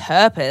advice on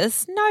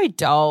purpose. No,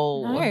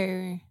 doll.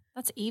 No,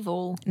 that's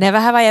evil. Never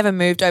have I ever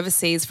moved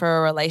overseas for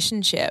a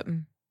relationship.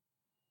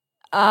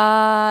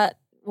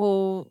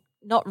 Well,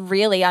 not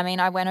really. I mean,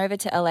 I went over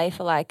to LA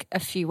for like a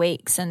few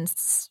weeks and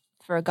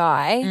for a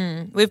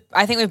guy.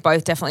 I think we've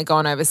both definitely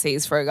gone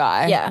overseas for a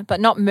guy. Yeah, but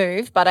not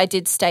moved. But I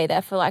did stay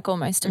there for like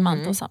almost a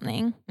month or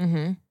something.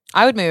 Mm-hmm.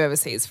 I would move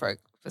overseas for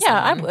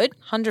yeah, someone. I would.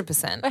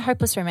 100%. We're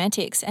hopeless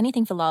romantics.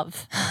 Anything for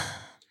love.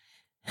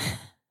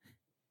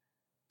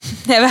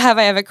 Never have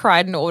I ever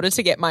cried in order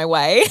to get my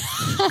way.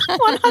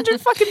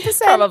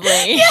 100%.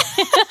 Probably.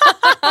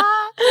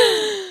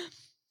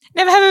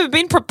 Never have I ever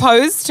been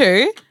proposed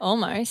to.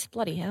 Almost.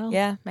 Bloody hell.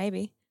 Yeah,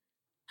 maybe.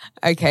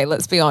 Okay,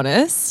 let's be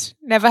honest.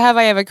 Never have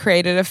I ever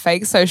created a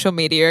fake social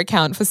media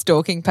account for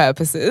stalking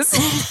purposes.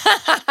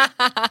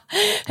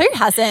 Who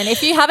hasn't?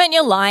 If you haven't,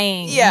 you're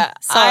lying. Yeah.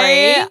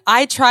 Sorry.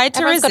 I tried to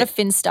Everyone's got a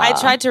Finsta. I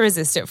tried to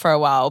resist it for a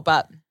while,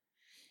 but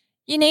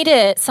you need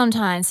it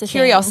sometimes. For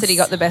curiosity things.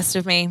 got the best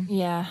of me.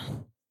 Yeah.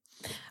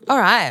 All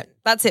right.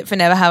 That's it for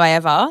Never Have I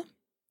Ever.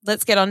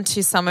 Let's get on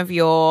to some of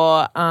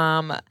your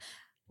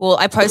well,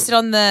 I posted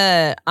on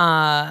the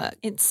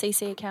It's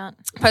CC account.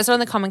 Posted on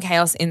the Common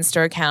Chaos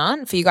Insta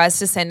account for you guys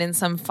to send in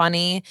some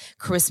funny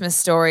Christmas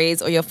stories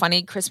or your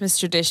funny Christmas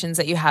traditions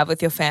that you have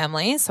with your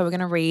family. So we're going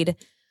to read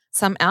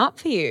some out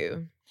for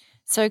you.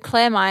 So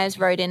Claire Myers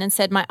wrote in and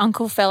said, my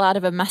uncle fell out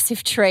of a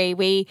massive tree.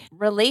 We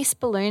release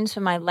balloons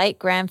for my late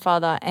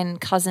grandfather and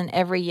cousin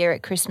every year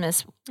at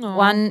Christmas. Aww.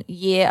 One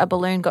year a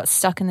balloon got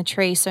stuck in the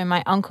tree, so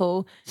my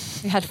uncle,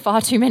 who had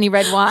far too many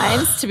red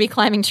wines to be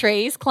climbing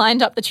trees,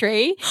 climbed up the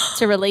tree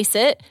to release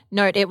it.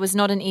 Note, it was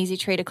not an easy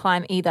tree to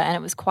climb either, and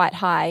it was quite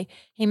high.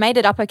 He made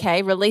it up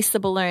okay, released the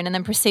balloon, and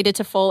then proceeded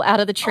to fall out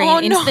of the tree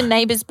into the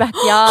neighbour's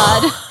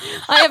backyard.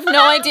 I have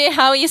no idea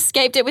how he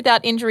escaped it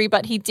without injury,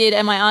 but he did,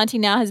 and my auntie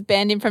now has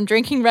banned him from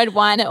drinking red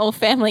wine at all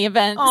family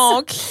events.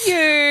 Oh, cute.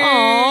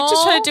 Aww.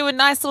 Just trying to do a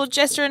nice little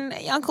gesture and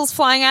your uncle's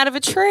flying out of a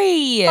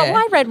tree. But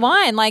why red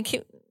wine? Like,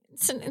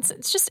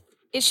 it's just,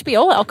 it should be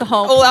all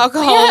alcohol. All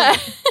alcohol. Yeah.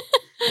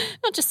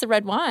 Not just the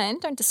red wine.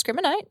 Don't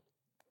discriminate.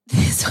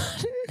 This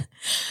one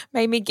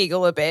made me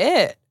giggle a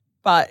bit,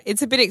 but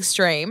it's a bit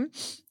extreme.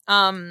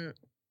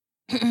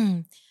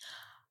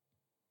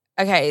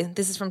 Okay,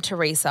 this is from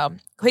Teresa.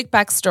 Quick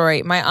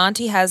backstory. My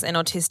auntie has an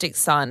autistic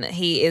son.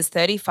 He is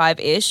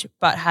 35-ish,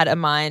 but has a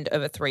mindset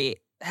of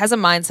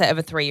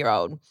a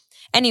 3-year-old.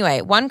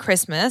 Anyway, one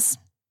Christmas,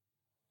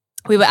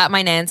 we were at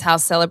my nan's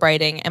house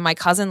celebrating, and my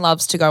cousin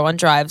loves to go on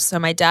drives, so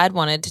my dad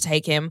wanted to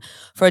take him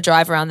for a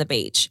drive around the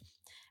beach,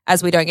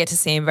 as we don't get to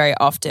see him very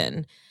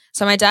often.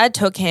 So my dad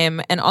took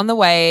him, and on the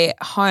way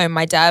home,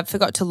 my dad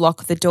forgot to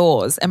lock the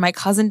doors, and my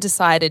cousin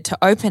decided to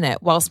open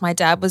it whilst my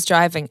dad was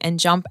driving and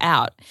jump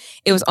out.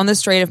 It was on the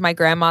street of my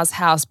grandma's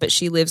house, but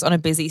she lives on a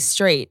busy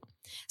street.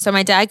 So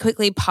my dad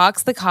quickly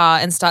parks the car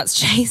and starts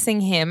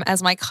chasing him.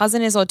 As my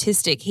cousin is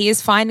autistic, he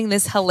is finding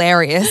this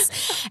hilarious,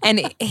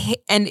 and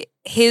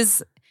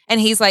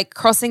he's like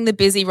crossing the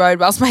busy road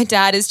whilst my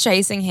dad is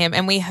chasing him,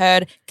 and we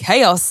heard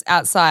chaos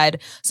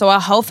outside. So our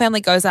whole family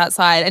goes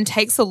outside and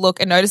takes a look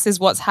and notices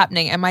what's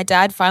happening, and my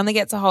dad finally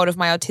gets a hold of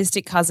my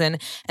autistic cousin,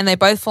 and they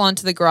both fall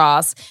onto the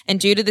grass. And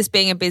due to this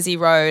being a busy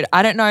road,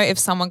 I don't know if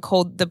someone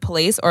called the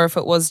police or if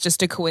it was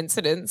just a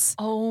coincidence.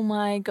 Oh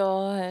my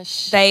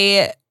gosh.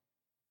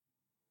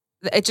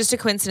 It's just a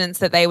coincidence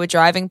that they were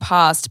driving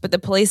past, but the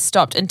police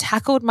stopped and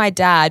tackled my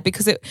dad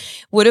because it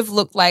would have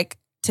looked like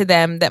to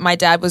them that my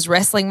dad was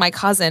wrestling my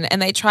cousin,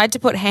 and they tried to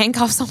put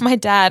handcuffs on my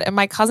dad, and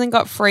my cousin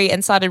got free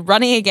and started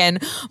running again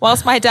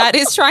whilst my dad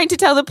is trying to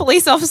tell the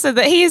police officer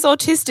that he is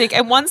autistic.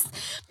 And once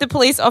the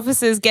police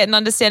officers get an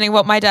understanding of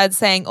what my dad's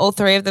saying, all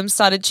three of them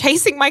started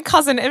chasing my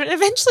cousin and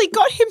eventually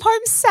got him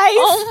home safe.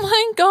 Oh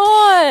my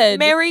God.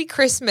 Merry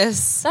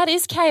Christmas. That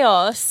is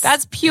chaos.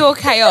 That's pure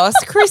chaos.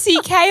 Chrissy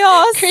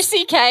chaos.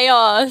 Chrissy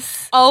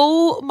chaos.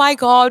 Oh my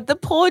God, the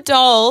poor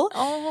doll.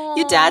 Oh.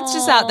 Your dad's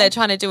just out there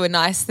trying to do a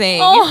nice thing.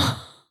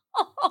 Oh.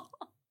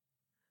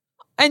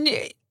 And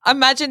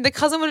imagine the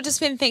cousin would have just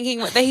been thinking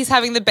that he's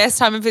having the best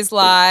time of his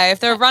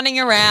life. They're running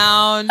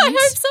around. I hope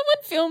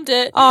someone filmed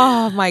it.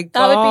 Oh my God.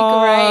 That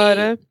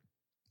would be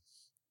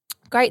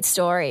great. Great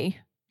story.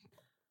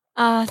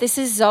 This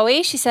is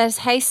Zoe. She says,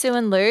 hey, Sue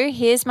and Lou,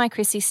 here's my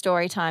Chrissy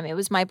story time. It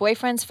was my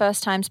boyfriend's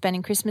first time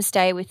spending Christmas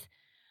Day with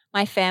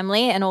my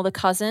family and all the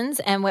cousins,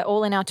 and we're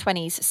all in our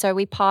 20s. So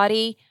we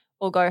party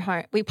or go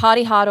home. We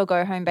party hard or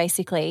go home,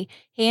 basically.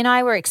 He and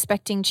I were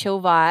expecting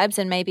chill vibes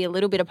and maybe a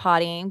little bit of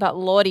partying, but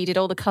Lordy, did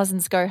all the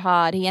cousins go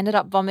hard. He ended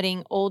up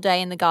vomiting all day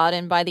in the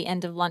garden by the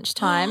end of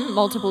lunchtime,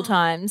 multiple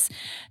times.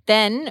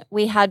 Then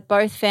we had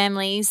both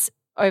families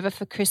over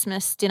for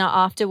Christmas dinner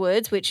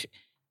afterwards, which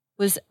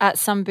was at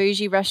some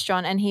bougie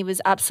restaurant, and he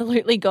was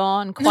absolutely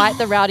gone. Quite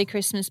the rowdy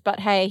Christmas, but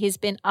hey, he's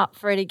been up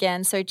for it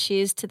again. So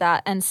cheers to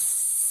that. And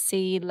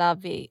See la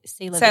vie.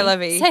 See la vie. C'est la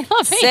vie. C'est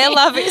la vie. C'est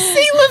la vie.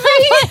 See la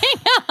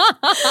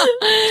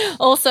vie.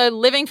 Also,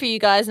 living for you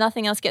guys.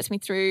 Nothing else gets me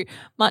through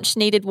much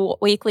needed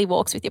weekly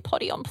walks with your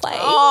potty on play.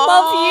 Oh,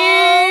 Love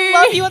you.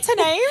 Love you. What's her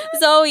name?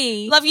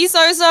 Zoe. Love you so.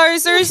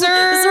 Zuzu.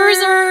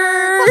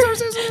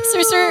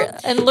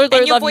 And Lulu,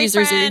 And your love you,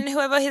 boyfriend, Zuzu.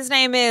 whoever his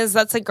name is,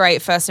 that's a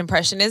great first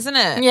impression, isn't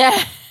it?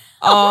 Yeah.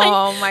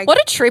 Oh my. What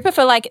a trooper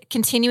for like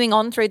continuing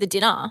on through the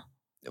dinner.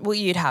 Well,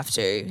 you'd have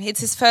to. It's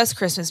his first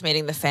Christmas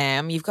meeting the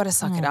fam. You've got to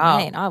suck it up.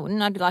 Mate, I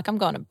wouldn't. I'd be like, I'm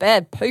going to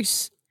bed.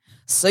 Peace.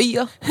 See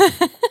ya.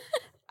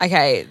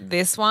 Okay,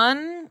 this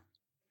one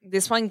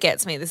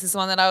gets me. This is the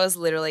one that I was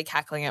literally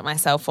cackling at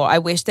myself for. I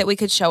wish that we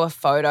could show a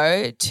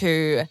photo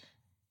to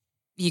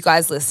you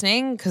guys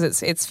listening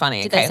because it's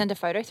funny. Did okay. they send a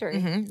photo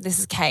through? This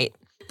is Kate.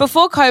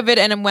 Before COVID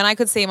and when I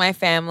could see my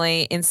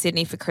family in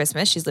Sydney for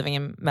Christmas, she's living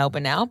in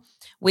Melbourne now,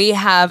 we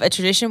have a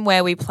tradition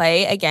where we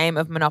play a game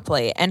of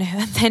Monopoly and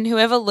then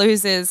whoever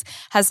loses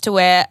has to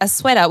wear a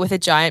sweater with a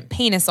giant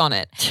penis on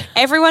it.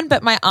 Everyone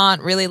but my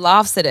aunt really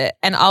laughs at it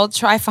and I'll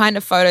try find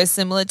a photo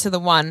similar to the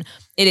one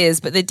it is,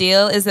 but the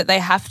deal is that they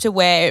have to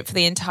wear it for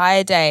the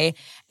entire day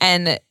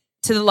and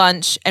to the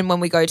lunch and when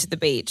we go to the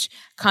beach.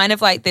 Kind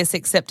of like this,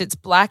 except it's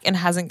black and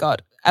hasn't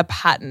got a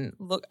pattern.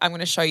 Look, I'm going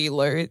to show you,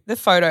 Lou, the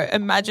photo.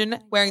 Imagine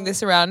wearing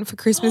this around for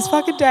Christmas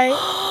fucking day.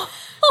 Oh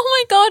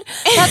my God.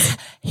 That's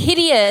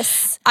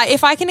hideous.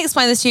 If I can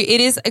explain this to you, it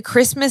is a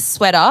Christmas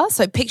sweater.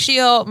 So picture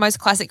your most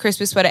classic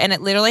Christmas sweater and it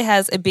literally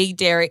has a big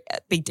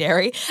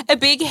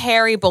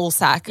hairy ball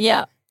sack.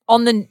 Yeah.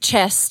 On the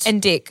chest.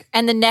 And dick.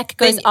 And the neck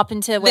goes up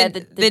into where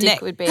the dick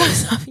neck would be.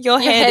 Your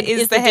head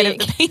is the head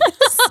dick. of the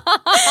penis.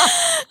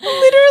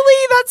 Literally,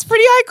 that's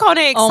pretty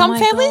iconic. Oh Some my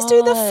families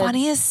do the God.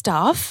 funniest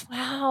stuff.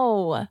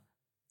 Wow.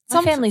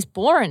 Some My family's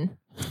boring.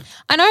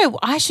 I know.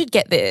 I should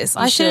get this.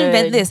 I should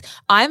invent should. this.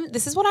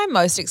 This is what I'm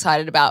most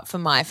excited about for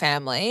my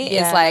family. Is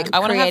Yeah, like I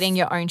want to have creating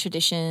your own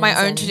traditions. my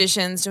own and-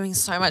 traditions, doing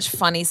so much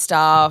funny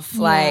stuff,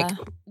 like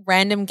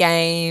random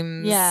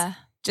games. Yeah.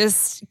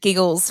 Just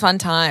giggles, fun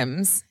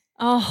times.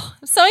 Oh,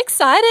 I'm so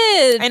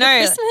excited. I know.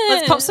 For Christmas.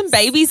 Let's pop some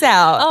babies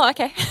out. Oh,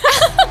 okay.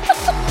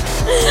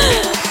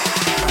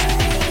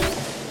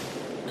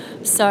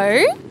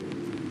 So,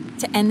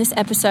 to end this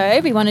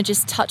episode, we want to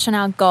just touch on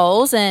our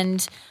goals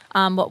and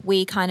what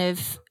we kind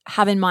of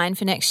have in mind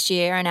for next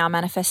year and our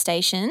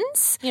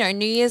manifestations. You know,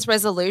 New Year's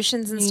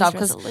resolutions and New stuff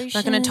Year's because we're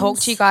not going to talk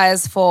to you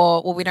guys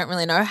we don't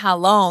really know how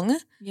long.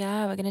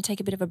 Yeah, we're going to take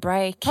a bit of a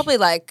break. Probably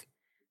like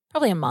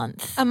Probably a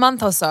month. a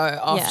month or so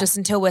off Yeah. just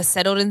until we're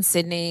settled in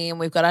Sydney and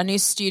we've got our new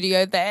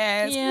studio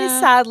there. It's Yeah. really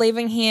sad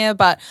leaving here,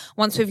 but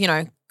once we've,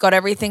 got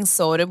everything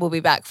sorted, we'll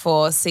be back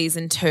for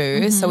season 2.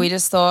 Mm-hmm. So we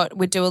just thought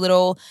we'd do a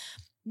little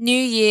New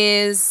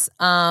Year's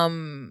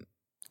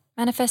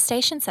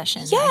Manifestation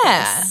session. I yeah,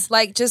 guess.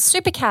 like just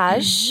Super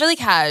cash. really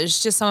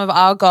cash, just some of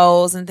our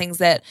goals and things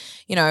that,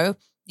 you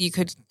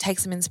could take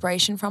some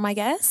inspiration from, I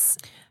guess.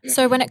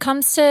 So when it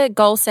comes to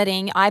goal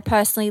setting, I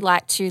personally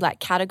like to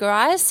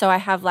categorize. So I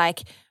have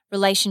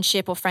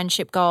relationship or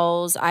friendship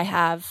goals. I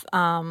have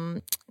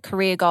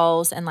career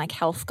goals and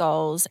health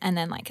goals, and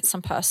then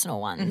some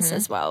personal ones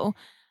as well.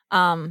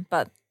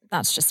 But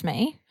that's just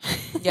me.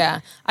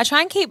 Yeah. I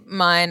try and keep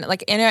mine,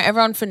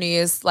 everyone for New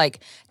Year's,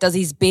 does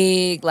these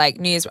big,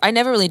 New Year's. I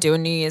never really do a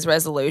New Year's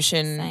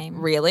resolution, Same.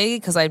 really,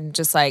 because I'm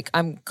just,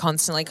 I'm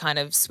constantly kind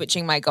of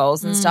switching my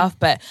goals and stuff.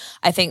 But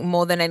I think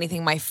more than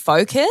anything, my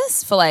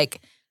focus for,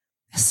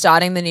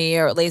 starting the new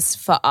year, or at least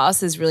for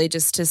us, is really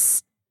just to,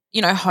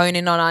 hone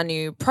in on our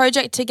new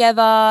project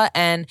together.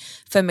 And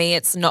for me,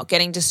 it's not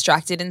getting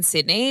distracted in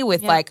Sydney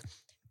with,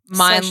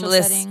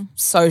 mindless setting.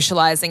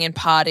 socializing and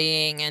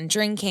partying and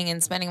drinking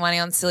and spending money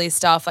on silly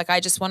stuff.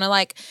 I just want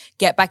to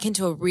get back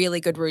into a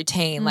really good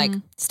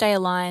routine. Stay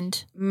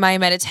aligned. My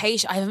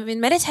meditation, I haven't been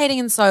meditating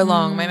in so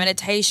long. My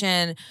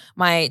meditation,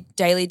 my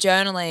daily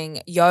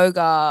journaling,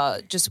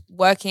 yoga, just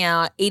working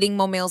out, eating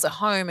more meals at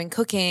home and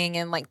cooking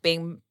and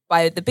being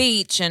by the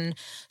beach and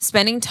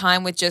spending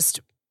time with just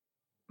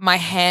my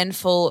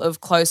handful of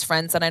close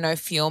friends that I know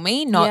fuel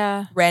me,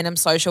 not random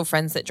social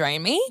friends that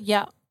drain me.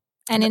 Yeah.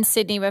 And in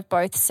Sydney, we've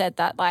both said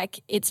that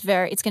it's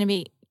going to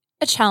be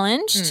a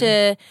challenge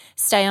to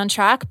stay on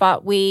track,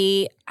 but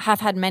we have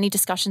had many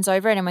discussions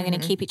over it and we're going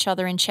to keep each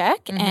other in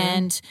check.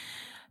 And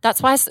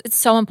that's why it's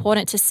so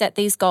important to set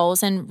these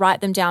goals and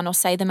write them down or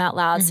say them out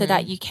loud so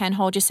that you can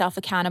hold yourself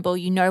accountable.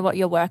 You know what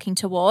you're working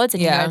towards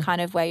and you know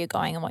kind of where you're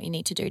going and what you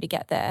need to do to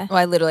get there. Well,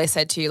 I literally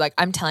said to you,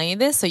 I'm telling you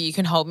this so you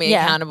can hold me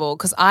accountable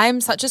because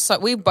I'm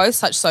we're both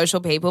such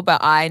social people,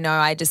 but I know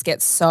I just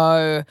get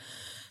so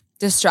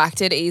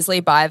distracted easily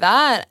by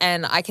that,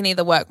 and I can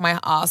either work my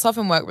ass off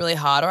and work really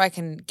hard, or I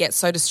can get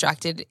so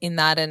distracted in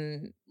that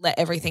and let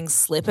everything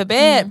slip a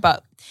bit.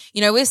 But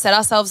we've set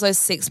ourselves those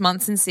 6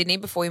 months in Sydney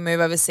before we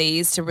move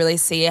overseas to really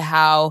see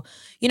how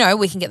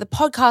we can get the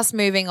podcast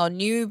moving or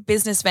new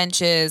business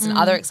ventures and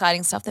other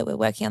exciting stuff that we're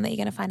working on that you're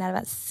going to find out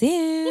about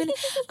soon.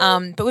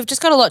 But we've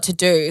just got a lot to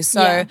do,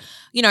 so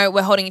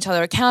we're holding each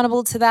other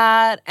accountable to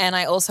that. And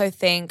I also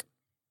think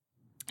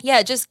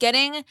just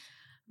getting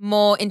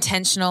more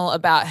intentional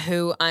about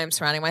who I'm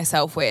surrounding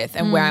myself with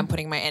and where I'm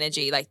putting my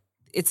energy. Like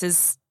it's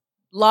as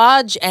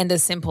large and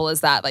as simple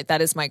as that. Like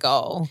that is my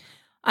goal.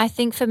 I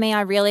think for me,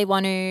 I really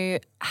want to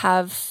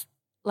have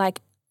like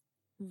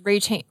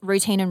routine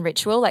and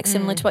ritual, like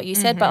similar to what you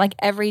said, but like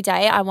every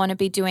day I want to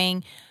be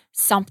doing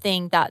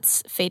something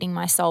that's feeding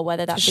my soul,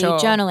 whether that be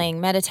journaling,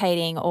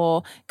 meditating,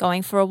 or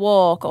going for a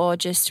walk, or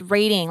just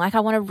reading. Like I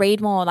want to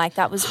read more. Like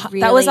that was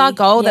our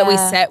goal that we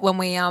set when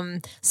we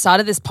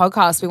started this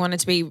podcast. We wanted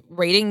to be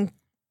reading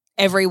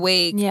every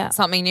week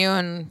something new,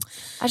 and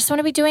I just want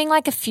to be doing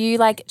like a few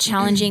like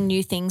challenging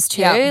new things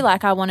too.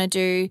 Like I want to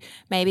do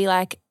maybe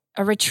like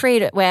a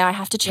retreat where I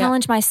have to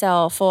challenge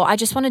myself, or I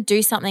just want to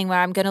do something where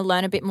I'm going to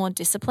learn a bit more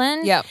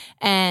discipline.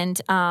 And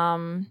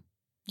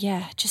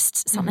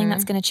just something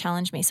that's going to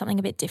challenge me, something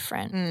a bit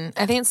different.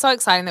 I think it's so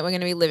exciting that we're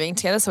going to be living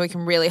together so we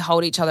can really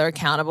hold each other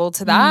accountable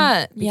to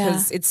that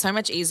because it's so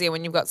much easier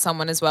when you've got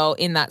someone as well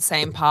in that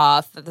same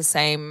path, the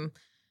same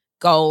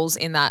goals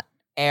in that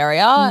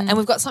area. And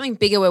we've got something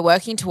bigger we're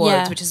working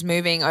towards, which is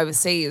moving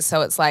overseas.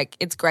 So it's like,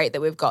 it's great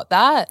that we've got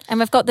that. And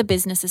we've got the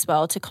business as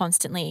well to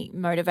constantly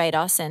motivate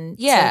us and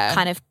to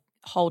kind of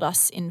hold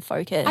us in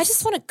focus. I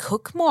just want to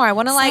cook more. I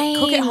want to like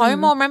cook at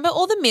home more. Remember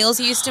all the meals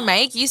you used to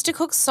make? You used to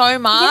cook so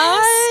much.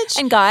 Yes.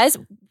 And guys,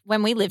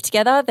 when we live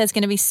together, there's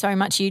going to be so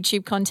much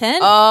YouTube content.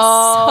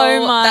 Oh,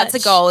 so much. That's a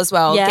goal as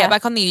well. Get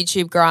back on the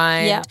YouTube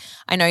grind. Yeah.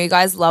 I know you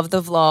guys love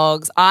the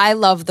vlogs. I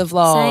love the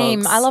vlogs.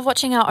 Same. I love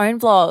watching our own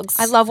vlogs.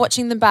 I love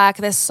watching them back.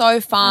 They're so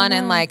fun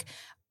and like,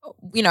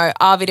 you know,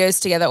 our videos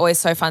together are always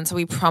so fun. So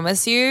we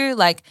promise you,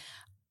 like,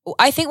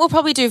 I think we'll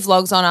probably do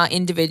vlogs on our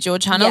individual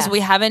channels. We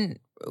haven't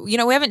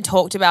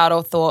talked about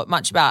or thought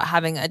much about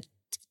having a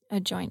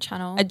joint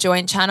channel.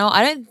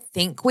 I don't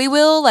think we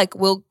will. Like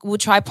we'll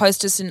try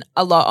post us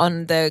a lot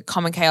on the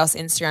Common Chaos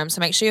Instagram. So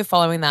make sure you're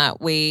following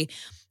that. We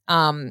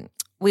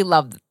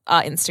love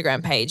our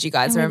Instagram page. You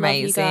guys are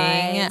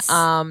amazing.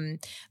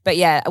 But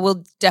yeah,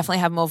 we'll definitely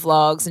have more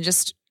vlogs and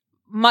just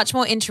much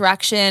more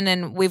interaction,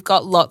 and we've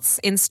got lots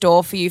in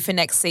store for you for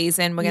next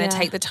season. We're going to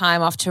take the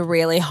time off to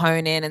really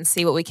hone in and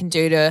see what we can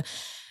do to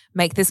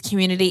make this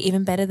community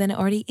even better than it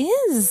already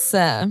is.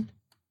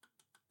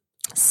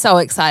 So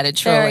excited,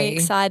 truly. Very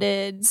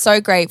excited.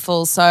 So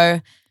grateful. So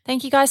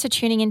thank you guys for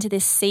tuning into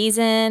this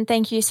season.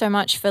 Thank you so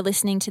much for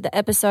listening to the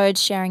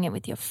episodes, sharing it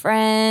with your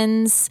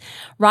friends,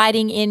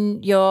 writing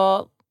in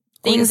your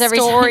things every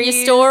time,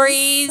 your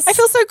stories. I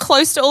feel so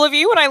close to all of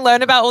you when I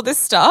learn about all this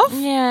stuff.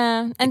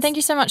 Yeah. And thank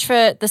you so much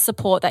for the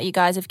support that you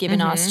guys have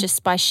given us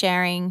just by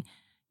sharing,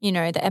 you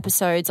know, the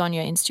episodes on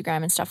your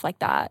Instagram and stuff like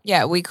that.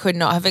 Yeah, we could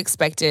not have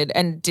expected,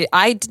 and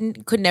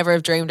could never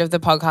have dreamed of the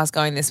podcast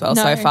going this well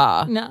so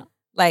far. No.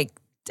 Like,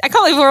 I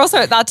can't believe we're also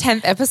at our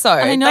 10th episode.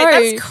 I know.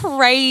 Like, that's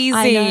crazy.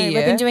 I know.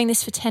 We've been doing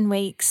this for 10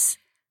 weeks.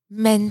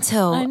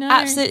 Mental. I know.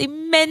 Absolutely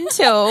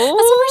mental.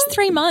 That's almost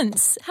 3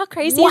 months. How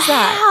crazy is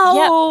that?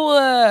 Wow.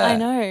 Yep. I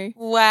know.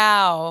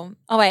 Wow.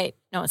 Oh, wait.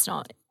 No, it's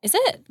not. Is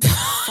it?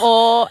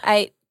 4,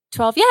 8,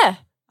 12. Yeah.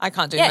 I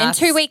can't do maths.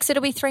 maths. In 2 weeks,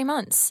 it'll be 3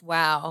 months.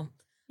 Wow.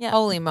 Yeah.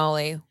 Holy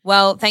moly.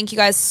 Well, thank you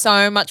guys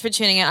so much for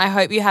tuning in. I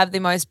hope you have the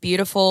most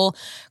beautiful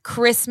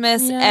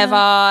Christmas ever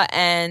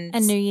and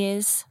New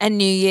Year's.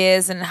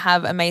 And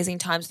have amazing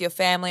times with your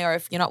family, or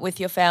if you're not with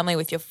your family,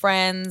 with your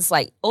friends.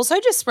 Like, also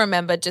just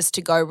remember just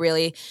to go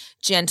really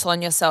gentle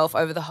on yourself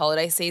over the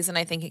holiday season.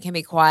 I think it can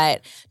be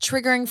quite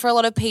triggering for a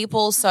lot of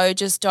people. So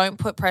just don't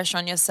put pressure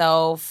on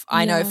yourself.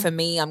 I know for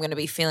me, I'm going to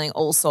be feeling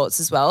all sorts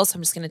as well. So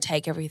I'm just going to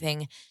take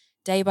everything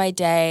day by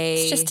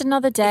day. It's just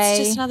another day.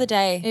 It's just another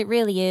day. It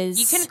really is.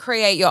 You can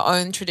create your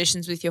own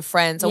traditions with your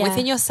friends or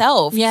within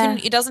yourself. Yeah.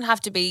 It doesn't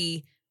have to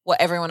be what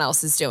everyone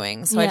else is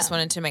doing. So I just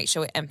wanted to make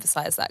sure we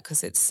emphasize that,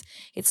 because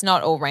it's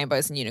not all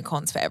rainbows and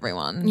unicorns for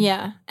everyone.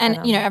 Yeah.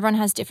 And, you know, everyone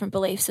has different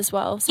beliefs as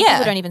well. Some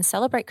people don't even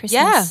celebrate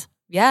Christmas.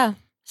 Yeah.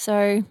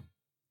 So,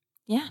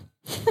 yeah.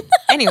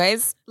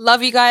 Anyways,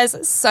 love you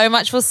guys so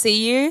much. We'll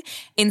see you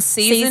in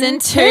season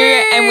 2.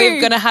 And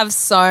we're going to have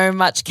so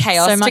much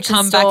chaos to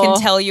come back and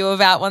tell you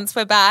about once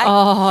we're back.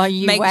 Oh,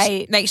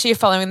 wait. Make sure you're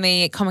following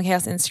the Common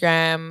Chaos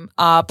Instagram,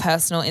 our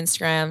personal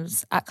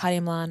Instagrams, at Cardi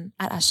Mlan,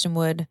 at Ashton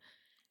Wood.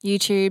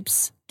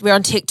 YouTubes. We're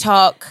on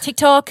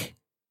TikTok.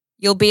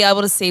 You'll be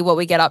able to see what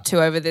we get up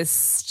to over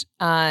this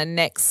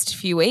next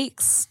few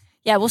weeks.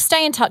 Yeah, we'll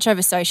stay in touch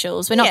over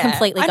socials. We're not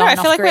completely going off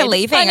I feel like grid. we're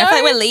leaving. I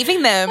feel like we're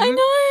leaving them. I know.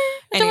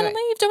 I don't want to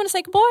leave. Don't want to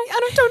say goodbye. I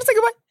don't want to say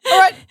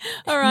goodbye.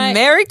 All right.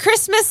 Merry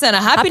Christmas and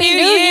a Happy New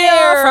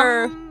Year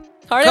from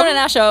Cardi and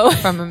Asho.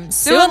 From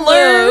Sue and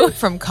Lou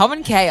from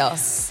Common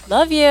Chaos.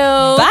 Love you.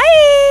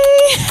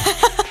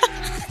 Bye.